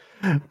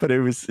 But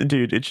it was,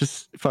 dude, it's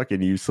just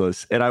fucking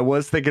useless. And I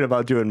was thinking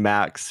about doing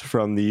Max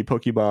from the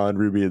Pokemon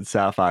Ruby and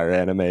Sapphire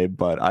anime,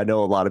 but I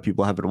know a lot of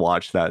people haven't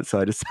watched that, so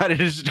I decided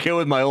to just go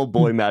with my old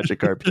boy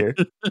Magikarp here.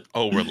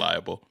 Oh,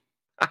 reliable.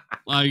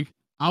 Like,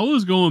 I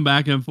was going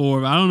back and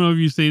forth. I don't know if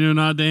you've seen it or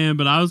not, Dan,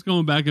 but I was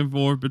going back and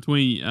forth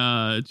between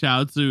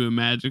Chaozu and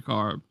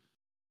Magikarp.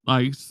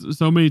 Like,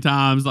 so many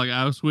times, like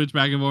I would switch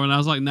back and forth, and I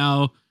was like,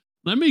 no,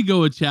 let me go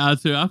with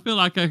Chaozu. I feel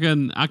like I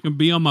can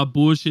be on my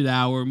bullshit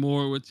hour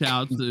more with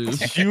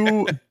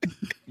Chaozu.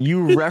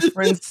 You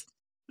referenced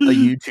a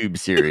YouTube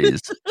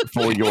series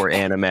for your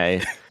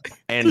anime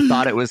and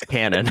thought it was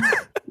canon.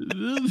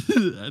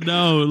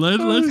 No,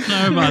 let's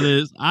clarify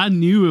this. I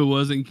knew it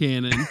wasn't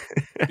canon.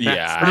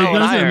 Yeah, That's not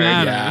what I heard.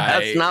 matter.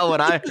 That's not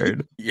what I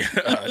heard. Yeah,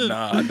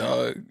 nah,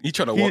 dog. You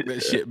trying to walk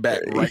that shit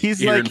back right He's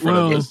here like, in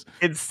front of us.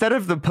 Instead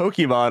of the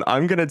Pokemon,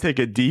 I'm gonna take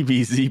a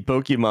DBZ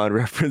Pokemon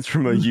reference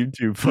from a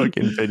YouTube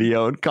fucking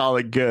video and call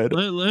it good.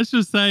 Let's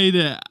just say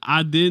that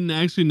I didn't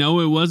actually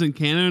know it wasn't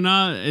canon or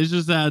not. It's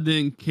just that I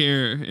didn't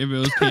care if it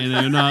was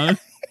canon or not.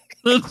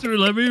 Let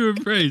me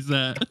rephrase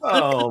that.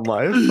 Oh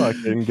my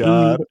fucking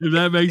god! If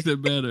that makes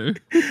it better.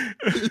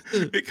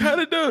 It kind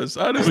of does,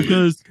 honestly.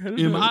 Because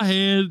in my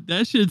head,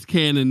 that shit's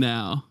canon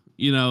now.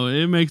 You know,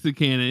 it makes it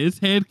canon. It's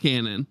head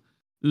canon.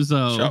 So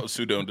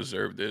Chaozu don't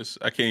deserve this.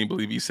 I can't even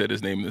believe he said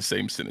his name in the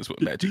same sentence with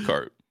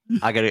Magikarp.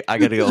 I gotta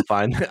go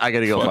find this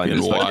Fucking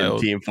fucking wild.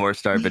 Team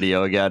 4-star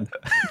video again.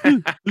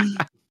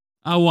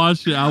 I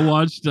watched it. I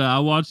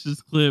watched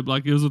this clip.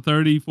 Like it was a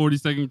 40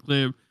 second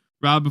clip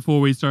right before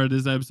we started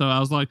this episode. I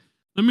was like,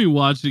 let me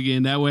watch it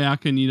again. That way I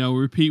can,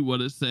 repeat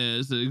what it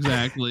says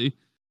exactly.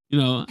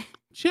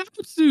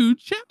 Chaozu,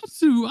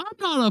 I'm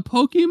not a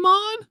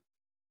Pokemon.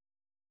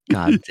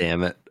 God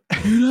damn it.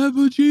 You know,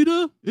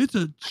 Vegeta? It's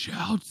a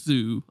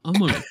Chaozu. I'm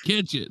gonna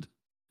catch it.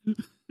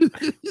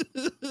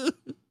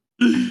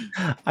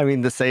 I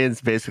mean, the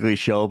Saiyans basically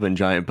show up in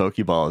giant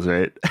Pokeballs,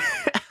 right?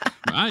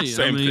 Right.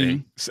 Same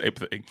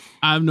thing.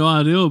 I have no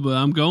idea, but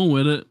I'm going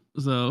with it.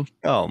 So.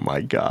 Oh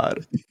my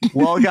god.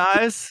 Well,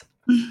 guys,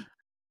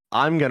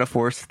 I'm gonna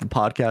force the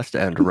podcast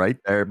to end right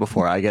there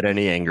before I get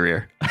any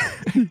angrier.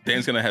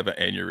 Dan's gonna have an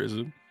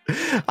aneurysm.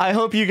 I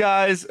hope you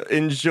guys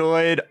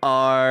enjoyed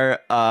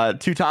our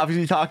two topics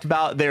we talked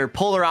about. They're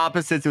polar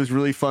opposites. It was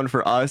really fun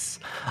for us.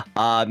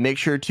 Make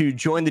sure to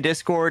join the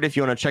Discord if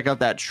you want to check out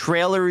that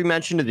trailer we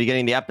mentioned at the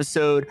beginning of the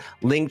episode.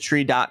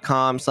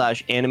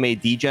 Linktree.com/anime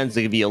Degens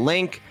to give you a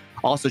link.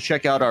 Also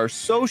check out our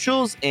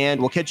socials, and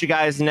we'll catch you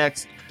guys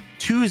next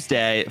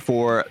Tuesday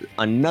for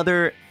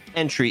another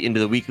entry into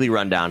the weekly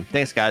rundown.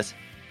 Thanks, guys.